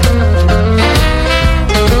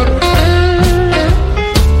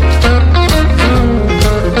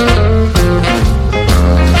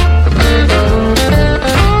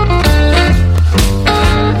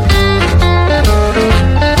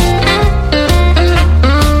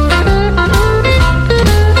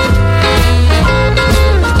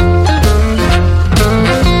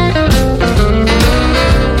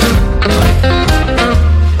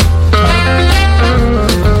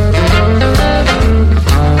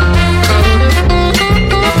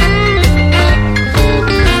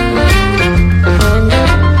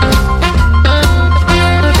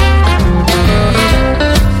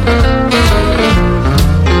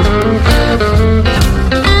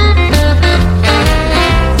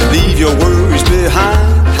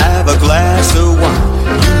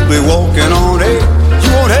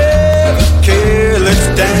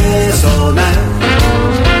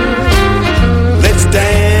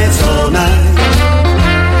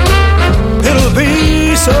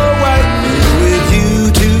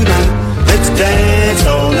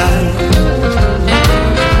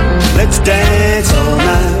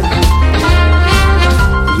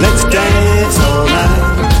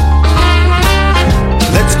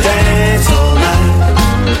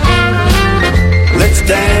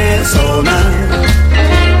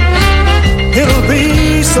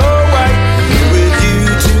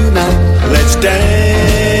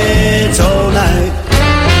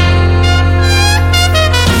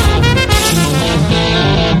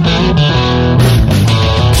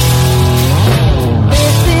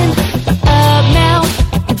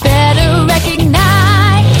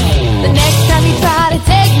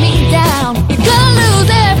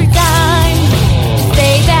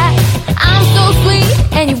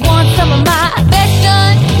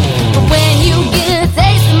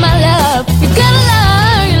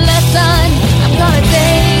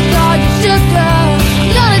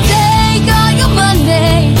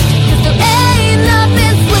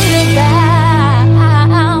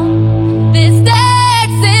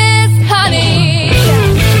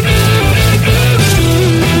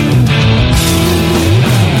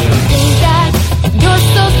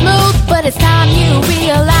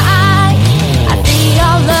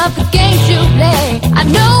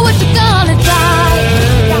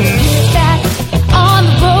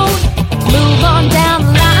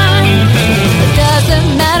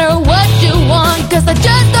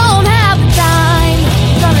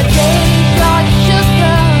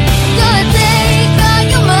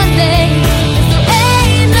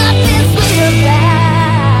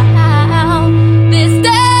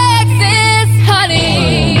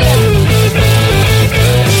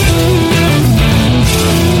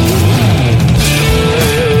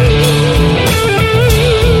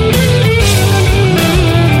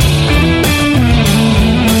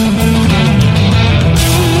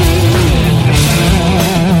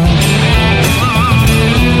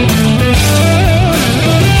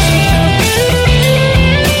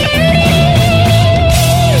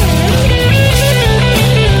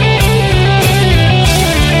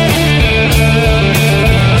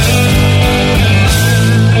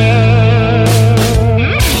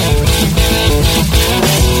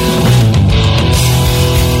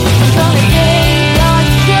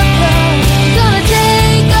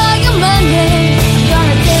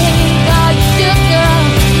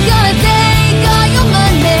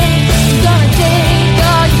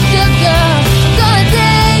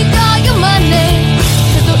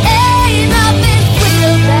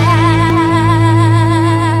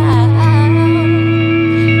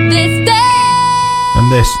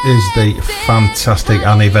 Is the fantastic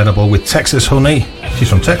Annie Venable with Texas Honey. She's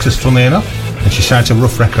from Texas, funnily enough, and she signed to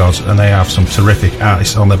Rough Records, and they have some terrific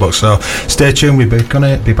artists on their books. So stay tuned, we're going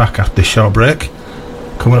to be back after this short break.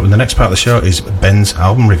 Coming up in the next part of the show is Ben's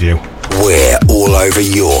album review. We're all over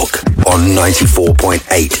York on 94.8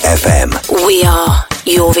 FM. We are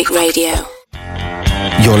Jorvik Radio.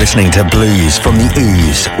 You're listening to Blues from the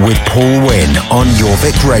Ooze with Paul Wynn on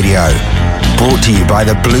Jorvik Radio. Brought to you by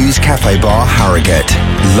the Blues Cafe Bar Harrogate.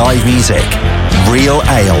 Live music, real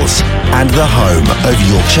ales, and the home of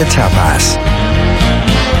Yorkshire Tapas.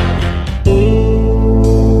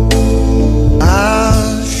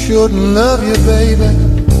 I shouldn't love you, baby,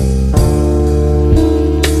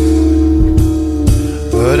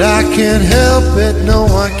 but I can't help it, no,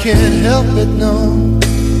 I can't help it, no.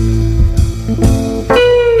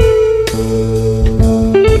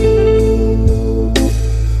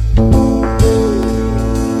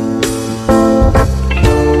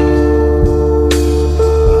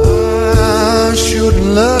 I shouldn't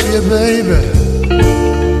love you, baby,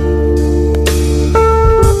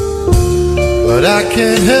 but I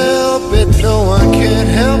can't help it, no, I can't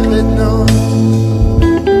help it, no.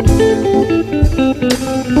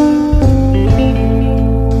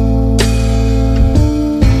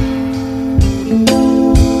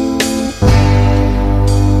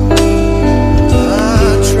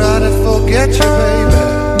 I try to forget you, baby,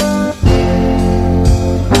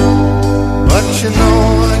 but you know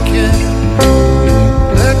I can't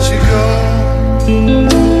let you go.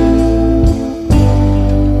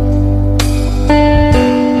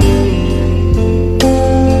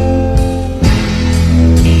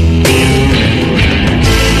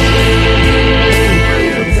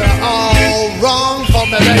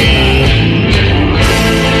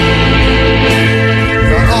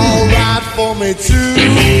 Me too. You're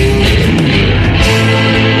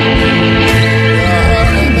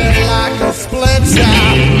hurting me like a splinter,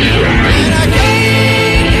 and I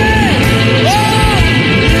can't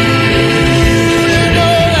get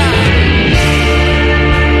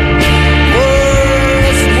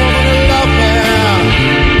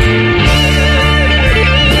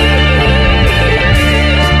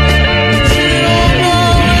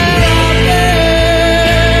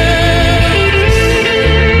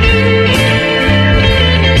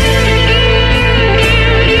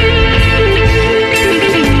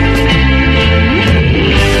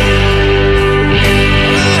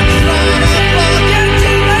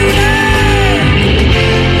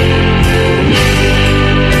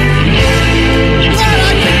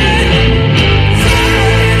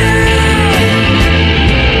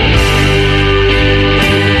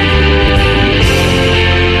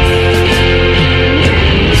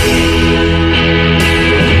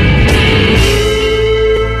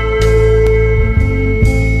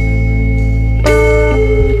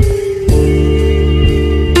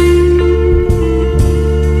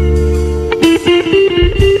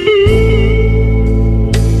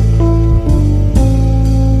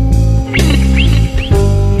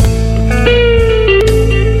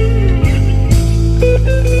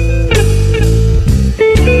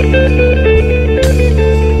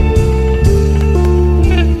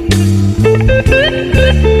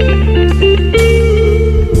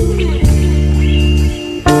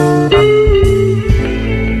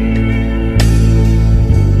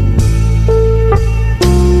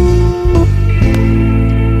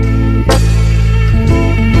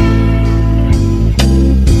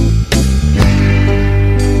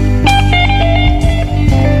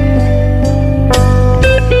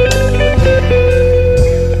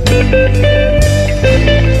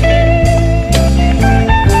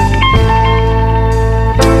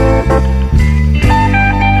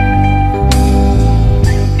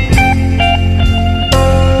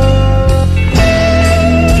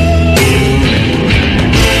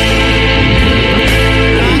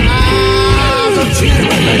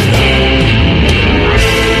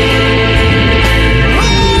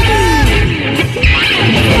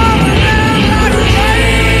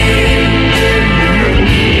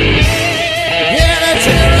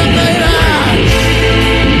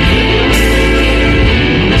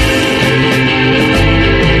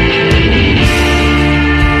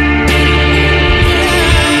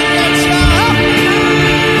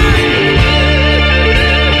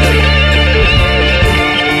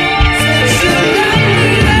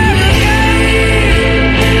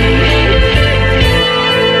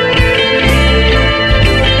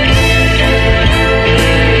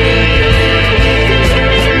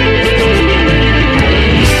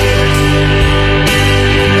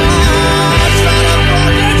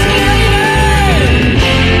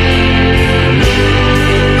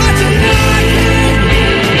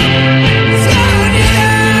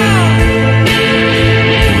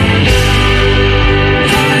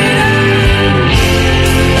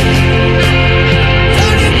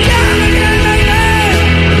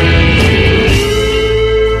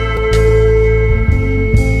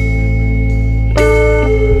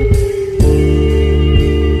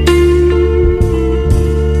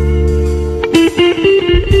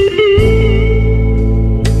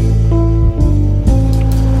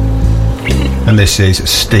this is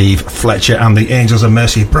Steve Fletcher and the Angels of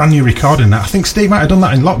Mercy, brand new recording. That I think Steve might have done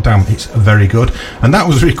that in lockdown. It's very good, and that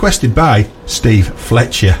was requested by Steve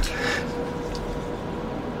Fletcher.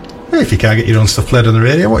 If you can't get your own stuff played on the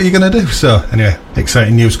radio, what are you going to do? So anyway,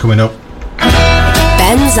 exciting news coming up.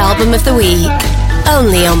 Ben's album of the week,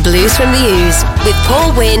 only on Blues from the Ooze with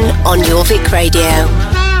Paul Wynn on Your Vic Radio.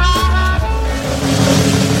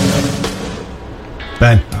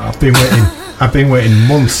 Ben, I've been waiting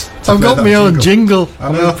months. I've got my own jingle.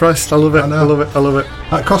 I'm impressed. I love it. I love it.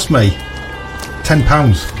 That cost me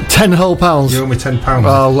 £10. 10 whole pounds. You owe me £10.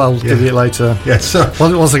 I'll give you it later. Yeah. So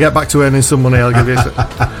once I get back to earning some money, I'll give you it.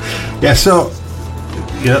 Yeah. So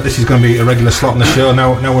this is going to be a regular slot on the show.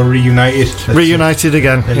 Now we're reunited. Reunited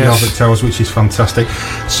again. In Norfolk Towers, which is fantastic.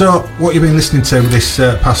 So what have you been listening to this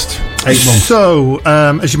past 8 months? So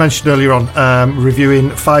as you mentioned earlier on,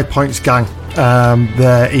 reviewing 5 Points Gang.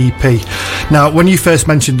 Their EP. Now, when you first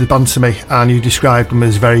mentioned the band to me and you described them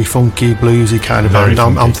as very funky, bluesy kind of band,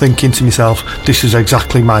 I'm thinking to myself, this is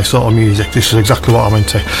exactly my sort of music. This is exactly what I'm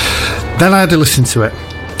into. Then I had to listen to it,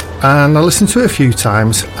 and I listened to it a few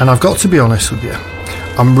times, and I've got to be honest with you,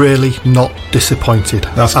 I'm really not disappointed.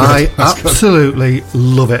 That's good. I absolutely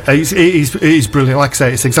love it. It is brilliant. Like I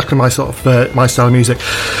say, it's exactly my sort of my style of music.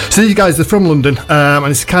 So these guys are from London, and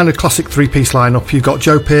it's a kind of classic three-piece lineup. You've got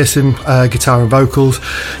Joe Pearson, guitar and vocals,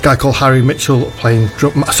 a guy called Harry Mitchell playing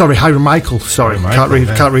drum. Sorry, Hiram Michael. Sorry,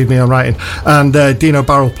 can't read me on writing. And Dino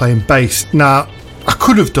Barrell playing bass. Now, I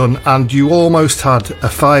could have done, and you almost had a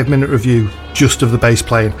 5-minute review just of the bass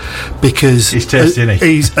playing, because he's tasty, isn't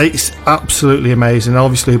he? It's absolutely amazing.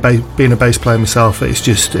 Obviously, being a bass player myself,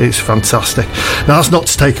 it's fantastic. Now, that's not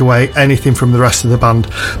to take away anything from the rest of the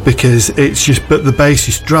band, because but the bass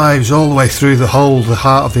just drives all the way through the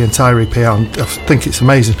heart of the entire EP, and I think it's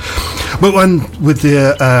amazing. But with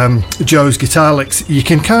the Joe's guitar licks, you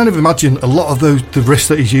can kind of imagine a lot of the riffs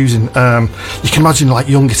that he's using. You can imagine like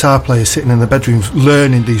young guitar players sitting in their bedrooms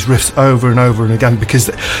learning these riffs over and over and again, because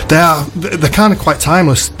they're kind of quite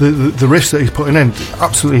timeless. The riffs that he's putting in,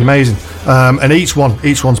 absolutely amazing. And each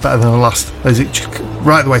one's better than the last, as it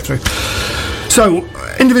right the way through. So,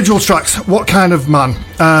 individual tracks, What Kind of Man?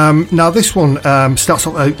 Now this one starts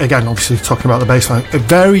off, again, obviously talking about the bass line, a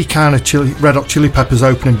very kind of Red Hot Chili Peppers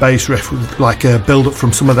opening bass riff with like a build-up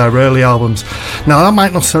from some of their early albums. Now that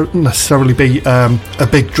might not necessarily be a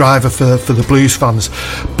big driver for the blues fans,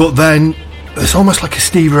 but then it's almost like a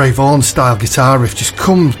Stevie Ray Vaughan style guitar riff just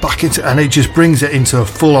comes back into, and it just brings it into a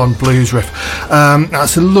full-on blues riff.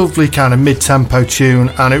 It's a lovely kind of mid-tempo tune,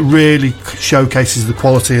 and it really showcases the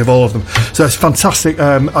quality of all of them. So it's fantastic.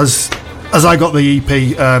 As I got the EP,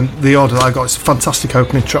 the order that I got, it's a fantastic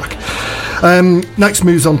opening track. Next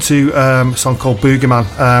moves on to a song called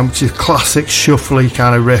Boogeyman, which is a classic shuffly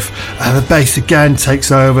kind of riff, and the bass again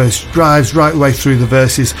takes over, drives right the way through the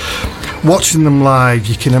verses. Watching them live,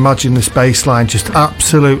 you can imagine this bass line just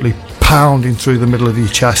absolutely pounding through the middle of your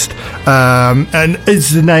chest, and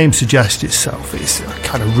as the name suggests itself, it's a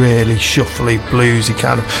kind of really shuffly, bluesy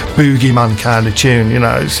kind of boogeyman kind of tune. You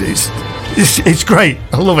know, it's great.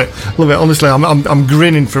 I love it. Honestly, I'm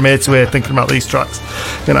grinning from ear to ear thinking about these tracks.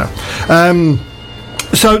 You know.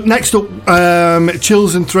 So next up,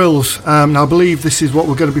 Chills and Thrills. Now I believe this is what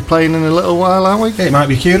we're going to be playing in a little while, aren't we? It might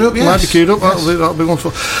be queued up, yes. Might be queued up, yes. That'll be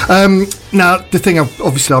wonderful. Now, the thing,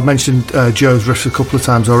 I've mentioned Joe's riffs a couple of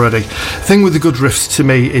times already. The thing with the good riffs to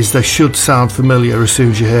me is they should sound familiar as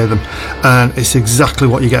soon as you hear them, and it's exactly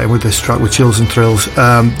what you're getting with this track, with Chills and Thrills.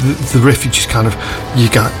 The riff, you just kind of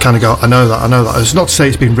go, I know that. It's not to say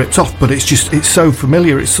it's been ripped off, but it's so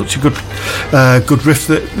familiar. It's such a good riff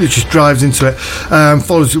that it just drives into it.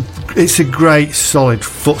 It's a great solid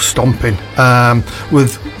foot stomping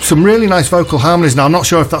with some really nice vocal harmonies. Now I'm not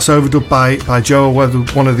sure if that's overdubbed by Joe or whether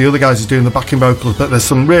one of the other guys is doing the backing vocals, but there's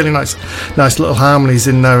some really nice little harmonies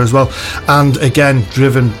in there as well, and again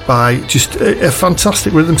driven by just a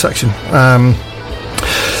fantastic rhythm section.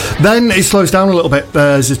 Then it slows down a little bit.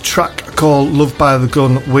 There's a track called Love by the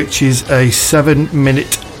Gun, which is a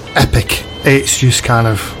 7-minute epic. It's just kind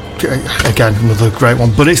of, again, another great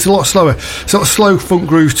one, but it's a lot slower, sort of slow funk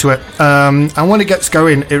groove to it, and when it gets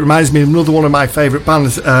going, it reminds me of another one of my favourite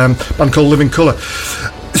bands, a band called Living Colour.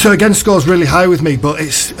 So again, scores really high with me, but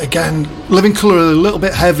it's, again, Living Colour are a little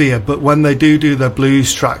bit heavier, but when they do their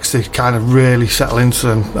blues tracks, they kind of really settle into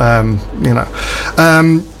them, you know.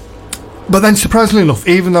 But then, surprisingly enough,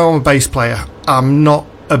 even though I'm a bass player, I'm not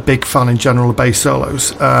a big fan in general of bass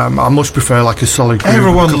solos. I much prefer like a solid groove.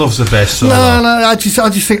 Everyone loves a bass solo. No, I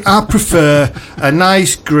just think I prefer a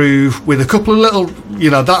nice groove with a couple of little,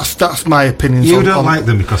 that's my opinion. You don't like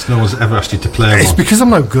them because no one's ever asked you to play It's one. because I'm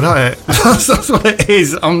no good at it. That's what it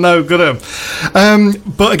is. I'm no good at them.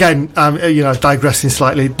 But again, digressing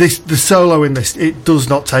slightly, the solo in this, it does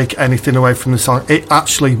not take anything away from the song. It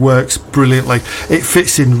actually works brilliantly. It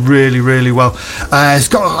fits in really, really well. It's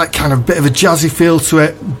got like kind of a bit of a jazzy feel to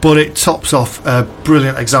it, but it tops off a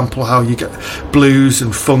brilliant example of how you get blues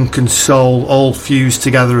and funk and soul all fused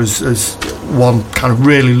together as one kind of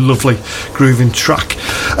really lovely grooving track.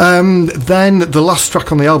 Then the last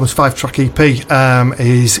track on the album's 5-track EP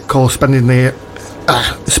is called Spending the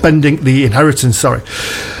Inheritance. Sorry.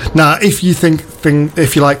 Now, if you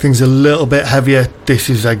if you like things a little bit heavier, this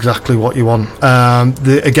is exactly what you want.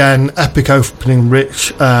 Again, epic opening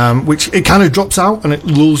rich, which it kind of drops out and it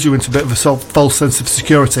lulls you into a bit of a false sense of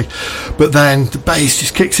security. But then the bass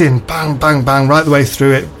just kicks in, bang, bang, bang, right the way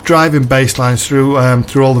through it, driving bass lines through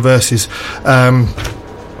all the verses.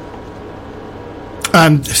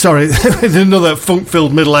 And sorry, another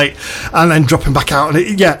funk-filled middle eight, and then dropping back out, and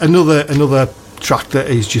another track that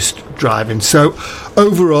is just driving. So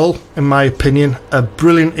overall, in my opinion, a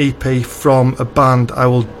brilliant EP from a band I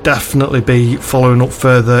will definitely be following up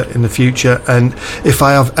further in the future. And if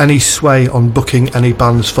I have any sway on booking any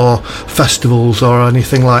bands for festivals or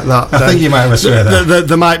anything like that, I think you might have a sway there.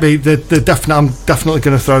 There might be. I'm definitely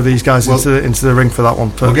going to throw these guys into the ring for that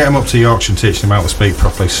one. We'll get them up to Yorkshire and teach them how to speak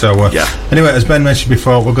properly. So anyway, as Ben mentioned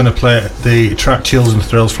before, we're going to play the track Chills and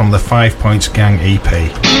Thrills from the 5 Points Gang EP.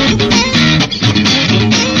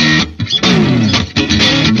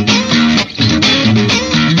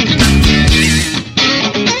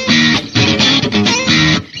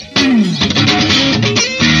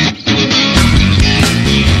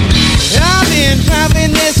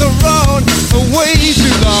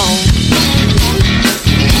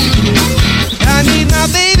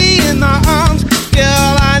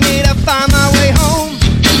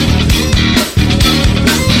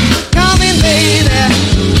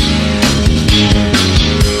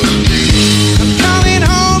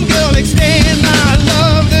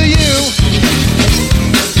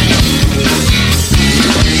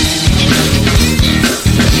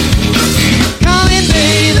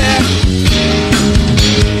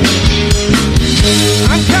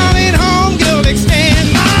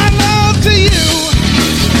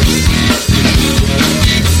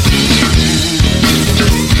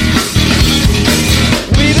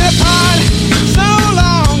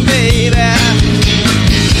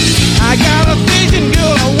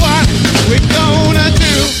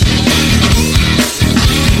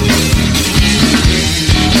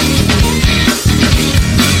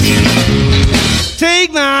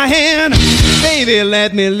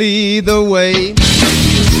 Let me lead the way.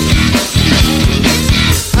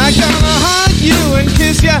 I'm gonna hug you and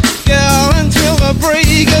kiss you, girl, until the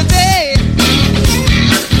break of day.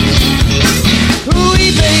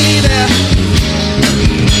 Ooh-wee, baby,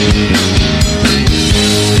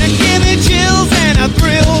 and give me chills and a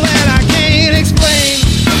thrill that I can't explain.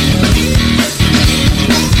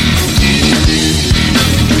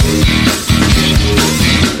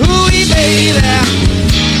 Ooh-wee, baby.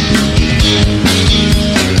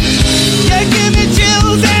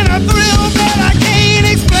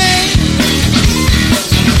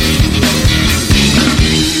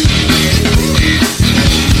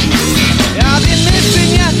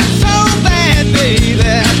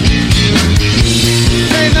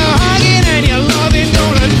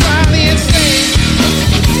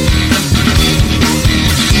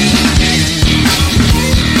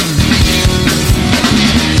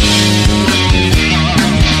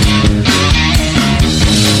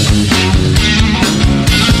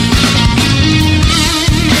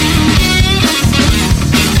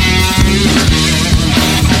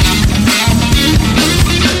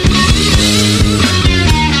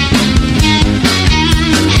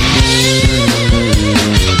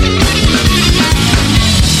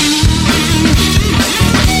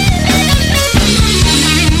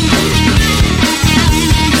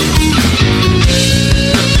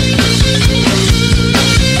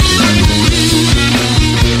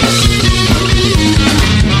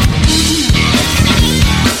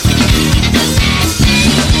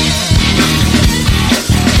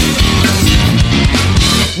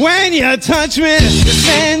 Touch me,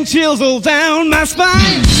 send chills all down my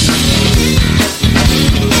spine.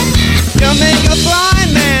 You make a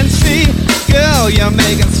blind man see, girl, you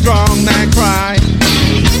make a strong man cry.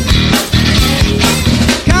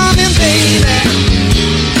 Come in, baby.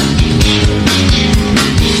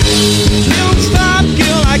 Don't stop,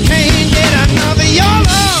 girl, I can't get enough of your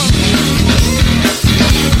love.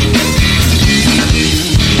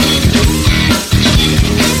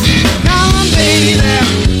 Come on, baby.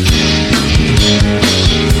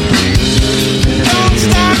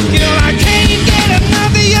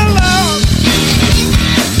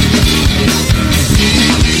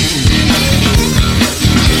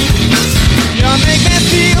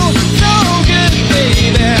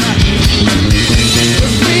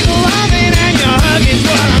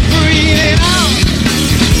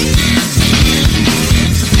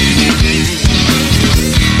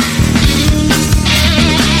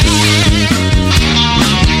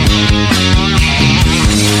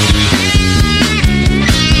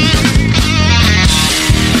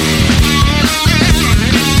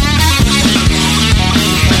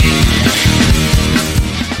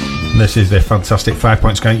 this is the fantastic 5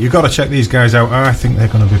 Point Skank. You've got to check these guys out. I think they're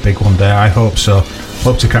going to be big one day. I hope so.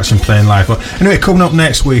 Hope to catch them playing live. But anyway, coming up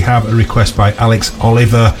next, we have a request by Alex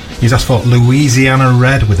Oliver. He's asked for Louisiana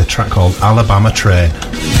Red with a track called Alabama Train.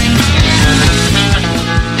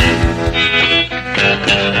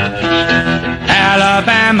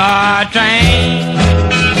 Alabama train,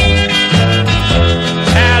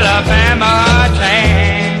 Alabama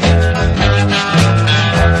train,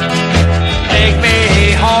 take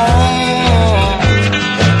me home,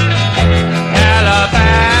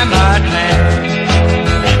 Alabama train.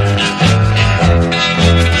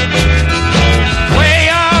 Way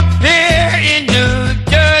up here in New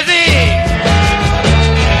Jersey,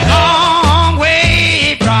 long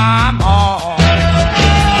way from home.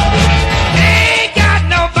 Ain't got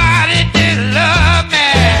nobody to love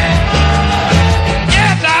me.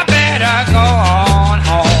 Yes, I better go on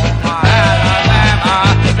home. Alabama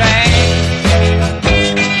train,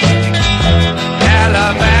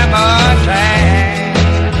 Alabama train,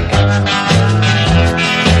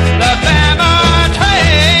 Alabama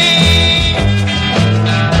train.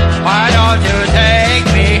 Why don't you take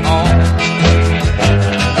me home?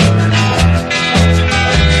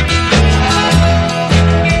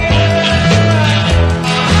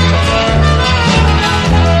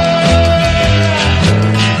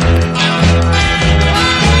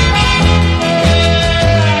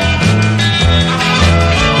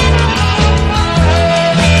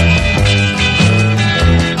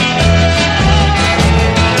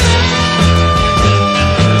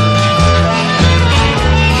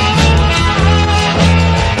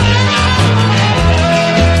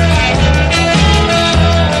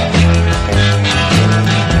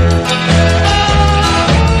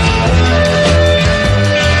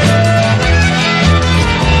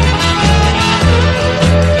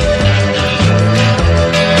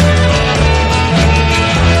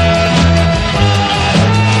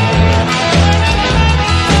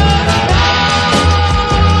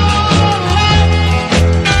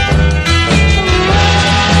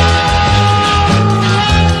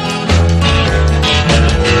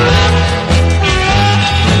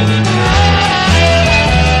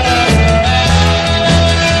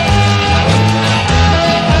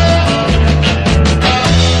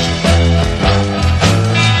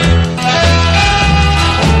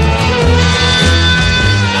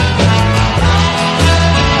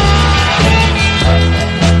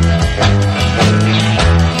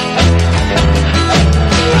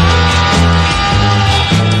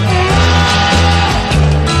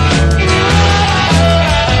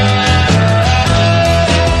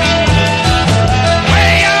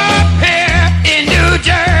 Way up here in New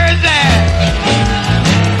Jersey,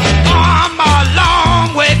 I'm a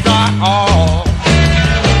long way from home.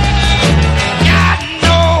 Got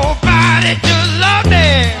nobody to love me.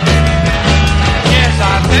 Yes, I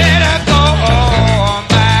better go on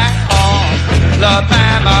back home.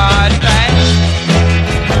 Alabama train,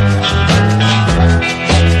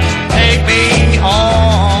 take me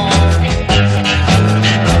home.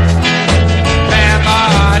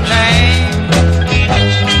 Alabama train,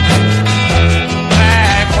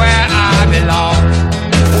 back where I belong.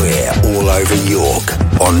 We're all over York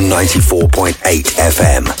on 94.8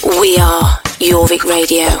 FM. We are Jorvik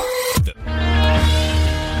Radio.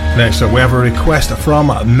 Next up, we have a request from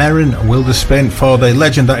Merrin Wilderspin for the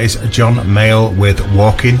legend that is John Mayall with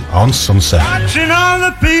Walking on Sunset. Watching all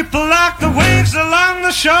the people like the waves along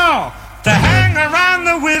the shore. To hang around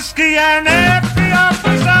the whiskey and every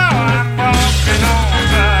open door. I'm walking on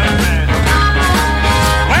sunset.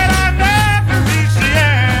 Well, I never reach the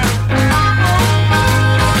end.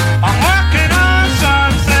 I'm walking on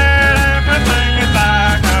sunset. Everything is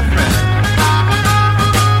like a friend.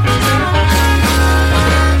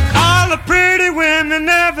 All the pretty women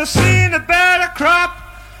never seen a better crop.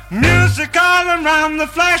 Music all around, the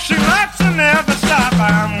flashing lights will never stop.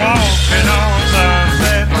 I'm walking on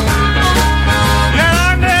sunset.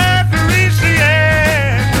 Yeah, I never reach the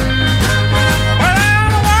end. Well,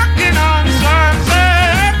 I'm walking on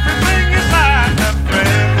sunset. Everything is like a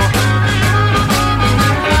friend.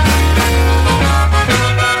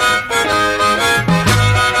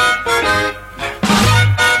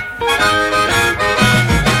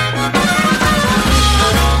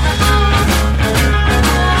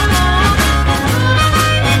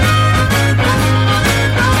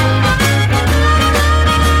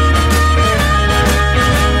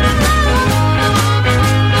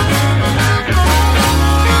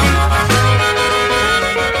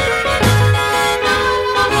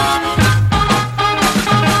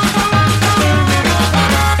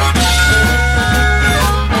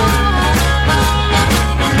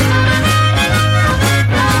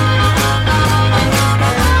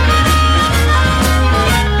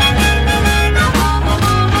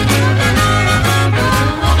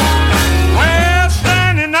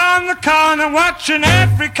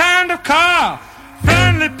 every kind of car.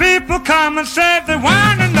 Friendly people come and say they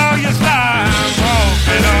wanna know your style. I'm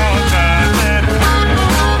walking on Sunset.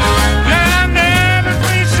 Yeah, I never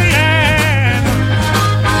appreciate.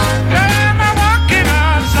 Yeah, I'm walking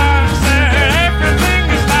on Sunset. Everything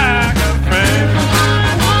is like a prayer.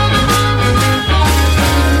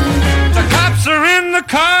 The cops are in the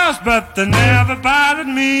cars, but they never bothered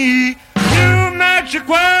me. New magic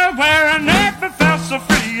world where I never felt so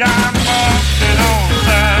free. I'm walking on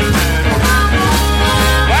Sunset.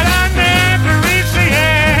 But I never reach the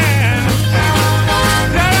end.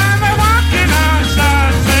 That I'm walking on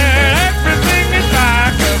Sunset. Everything is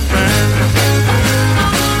like a friend.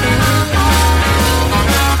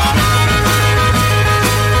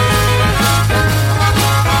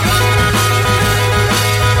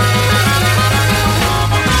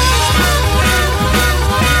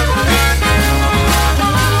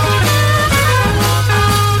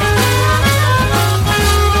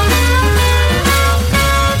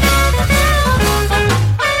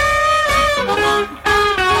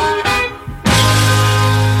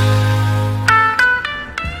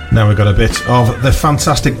 Now we've got a bit of the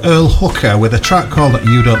fantastic Earl Hooker with a track called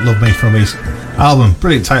You Don't Love Me from his album.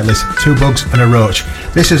 Brilliant title list, Two Bugs and a Roach.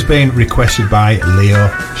 This has been requested by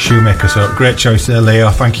Leo Shoemaker, so great choice there, Leo,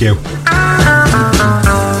 thank you.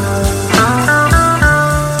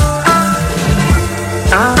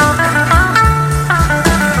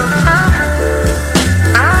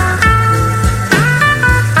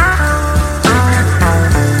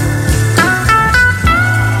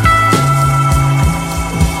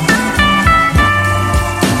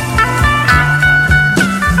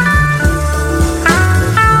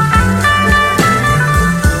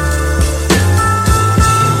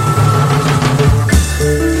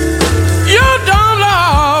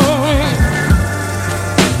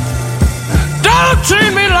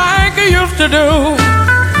 To do.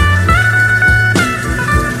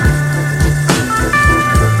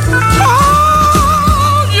 Oh,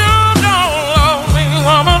 you don't love me,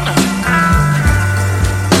 woman.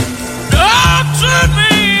 Don't treat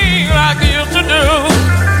me like you used to do.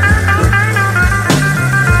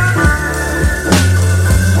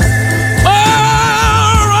 Oh,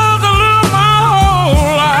 I'd rather live my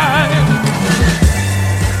whole life.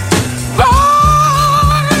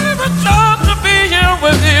 Baby, just to be here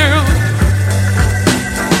with you.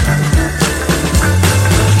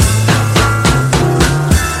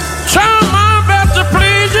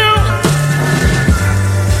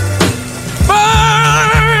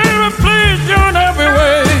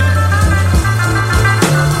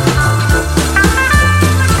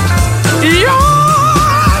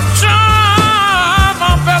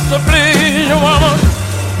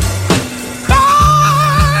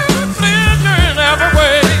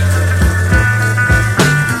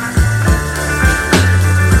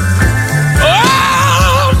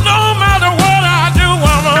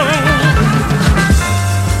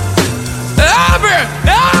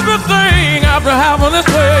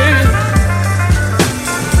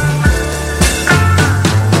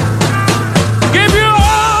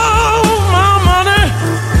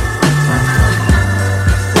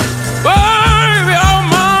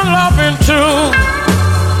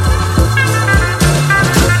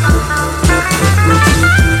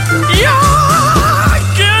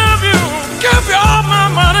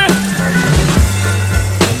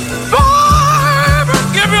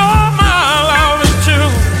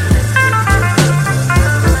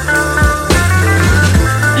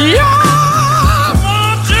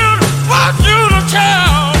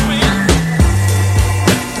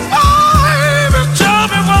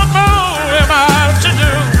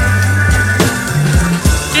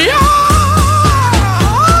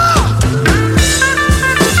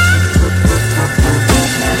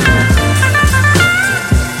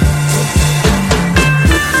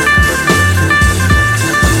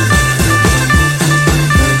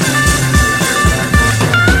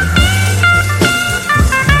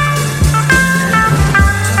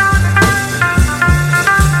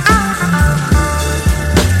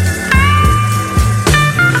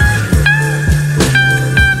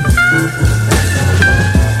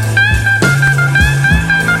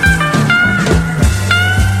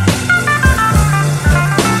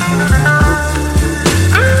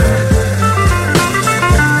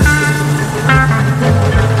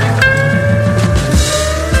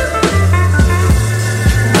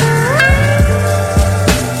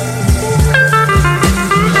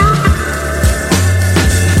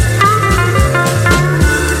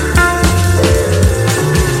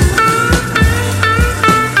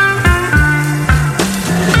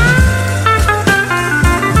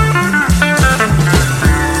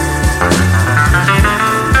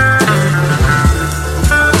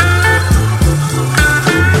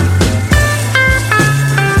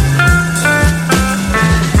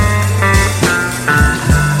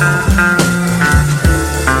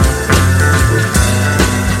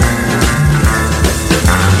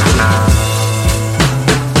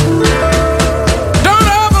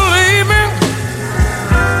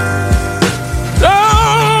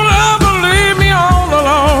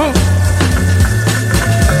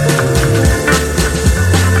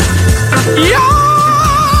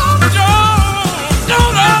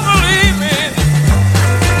 Don't ever leave me.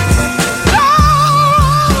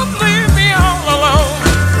 Don't leave me all alone.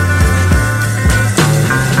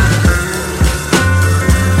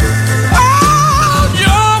 Oh,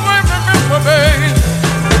 John, baby.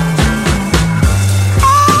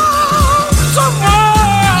 Oh,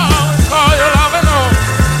 someone call your loving home.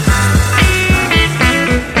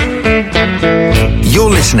 You're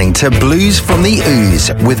listening to Blues from the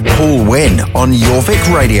Ooze with Paul Wynn on Jorvik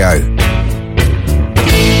Radio.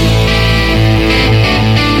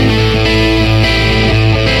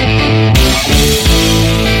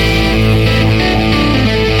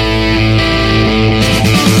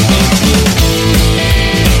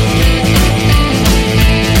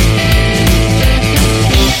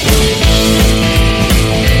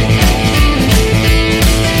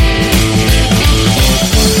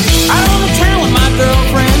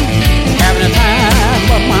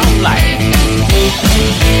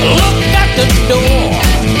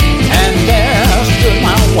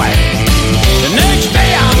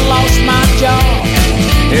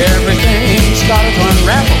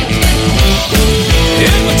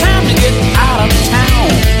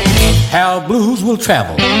 Blues will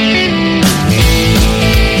travel. Down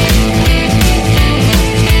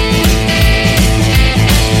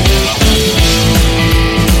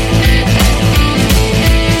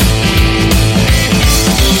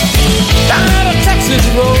at a Texas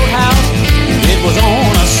roadhouse, it was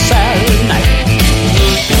on a Saturday night.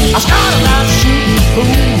 I started out shooting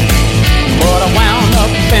pool, but I wound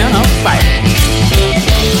up in a fight.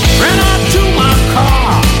 Ran out to my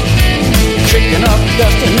car, kicking up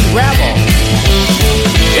dust and gravel.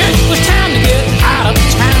 It was time to get out of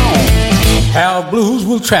town. How blues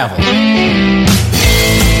will travel.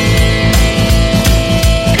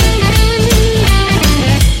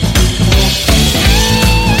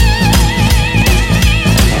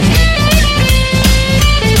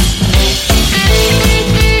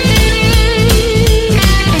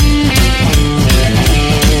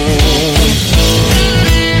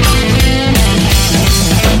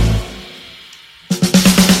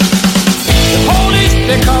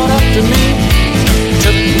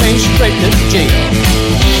 Straight to jail.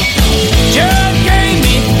 Judge gave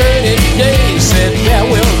me 30 days, said there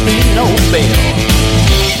will be no bail.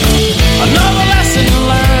 Another lesson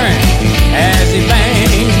learned as he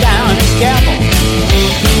banged down his gavel.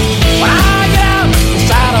 When I get out the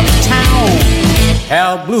side of town, how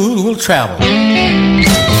blues will travel.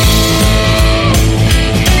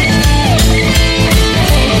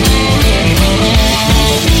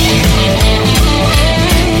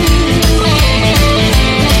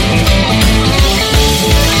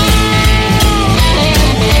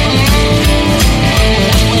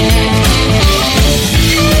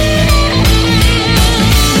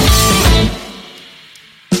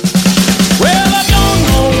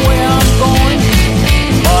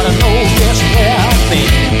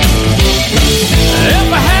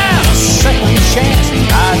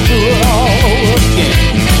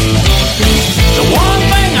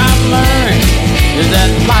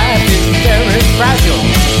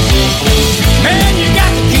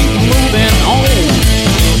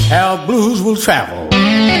 Travel.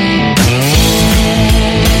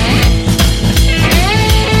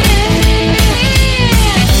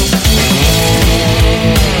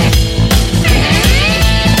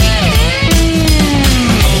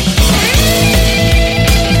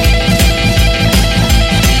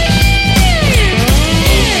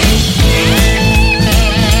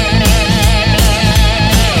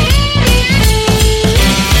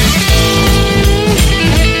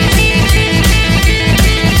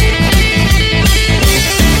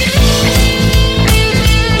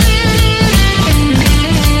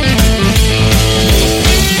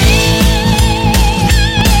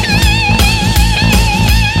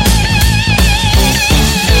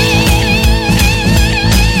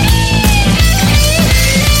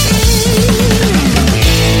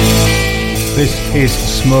 This is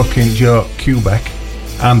Smoking Joe Kubek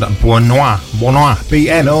and Bonois,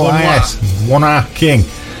 B-N-O-I-S, Bonois King.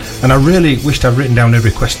 And I really wished I'd written down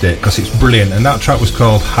every request date because it's brilliant. And that track was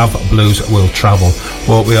called Have Blues Will Travel,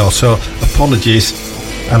 won't we all? So apologies,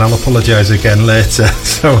 and I'll apologise again later.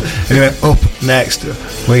 So anyway, up next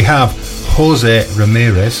we have Jose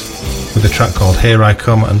Ramirez with a track called Here I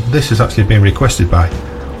Come, and this has actually been requested by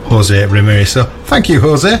Jose Ramirez. So thank you,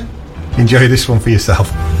 Jose. Enjoy this one for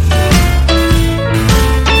yourself.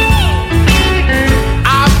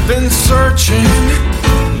 Been searching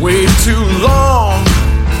way too long,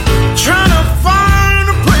 trying to find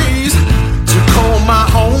a place to call my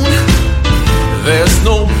own. There's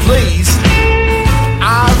no place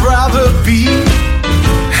I'd rather be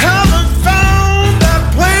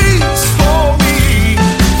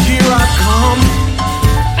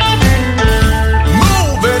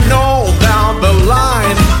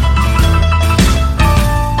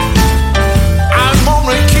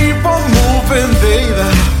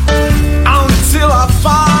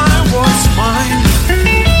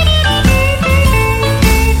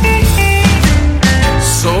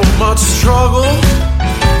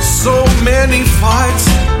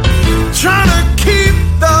trying to keep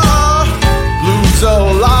the blues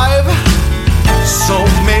alive. So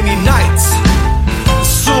many nights,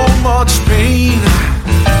 so much pain.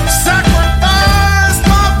 Sacrifice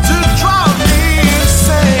love to drive me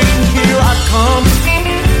insane. Here I come,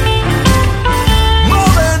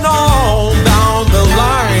 moving on down the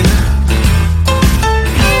line.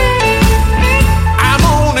 I'm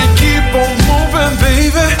gonna keep on moving,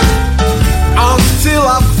 baby, until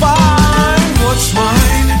I find what's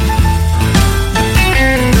mine.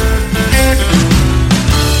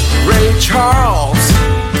 Ray Charles,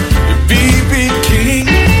 B.B. King,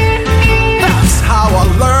 that's how I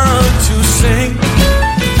learned to sing.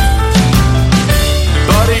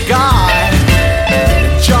 Buddy Guy,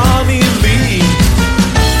 Johnny Lee,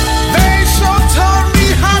 they sure taught me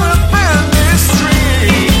how to bend these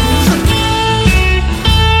strings.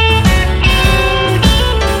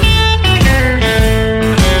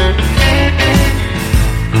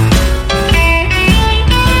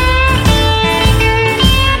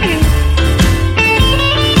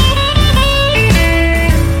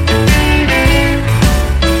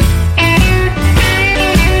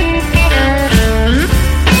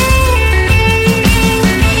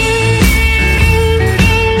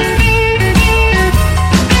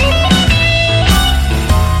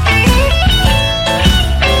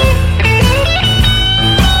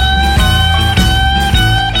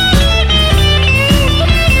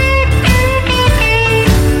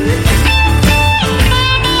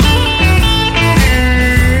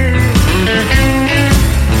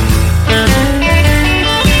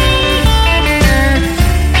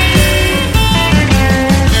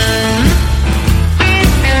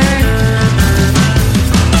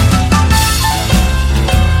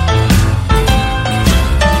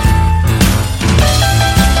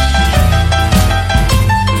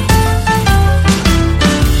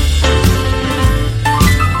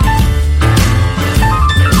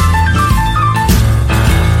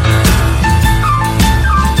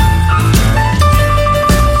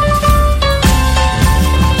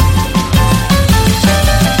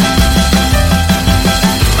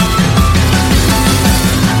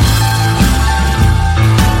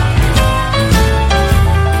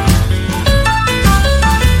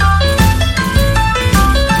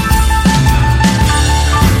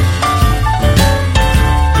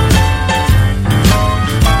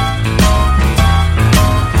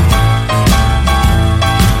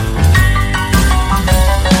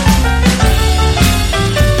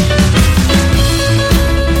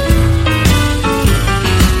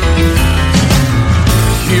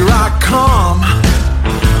 Here I come,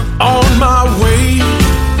 on my way.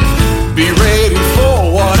 Be ready for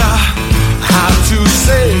what I have to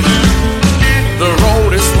say. The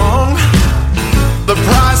road is long, the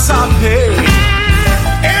price I pay.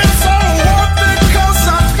 It's all worth it 'cause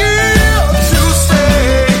I'm here to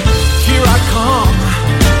stay. Here I come,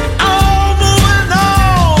 all moving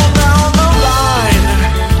on down the line.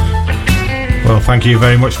 Well, thank you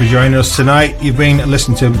very much for joining us tonight. You've been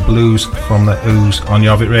listening to Blues from the Ooze on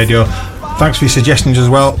Jorvik Radio. Thanks for your suggestions as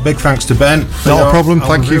well. Big thanks to Ben. Not a problem.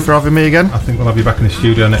 Thank you for having me again. I think we'll have you back in the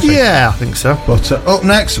studio next week. Yeah, I think so. But up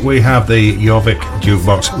next, we have the Jorvik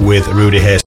Jukebox with Rudy Hayes.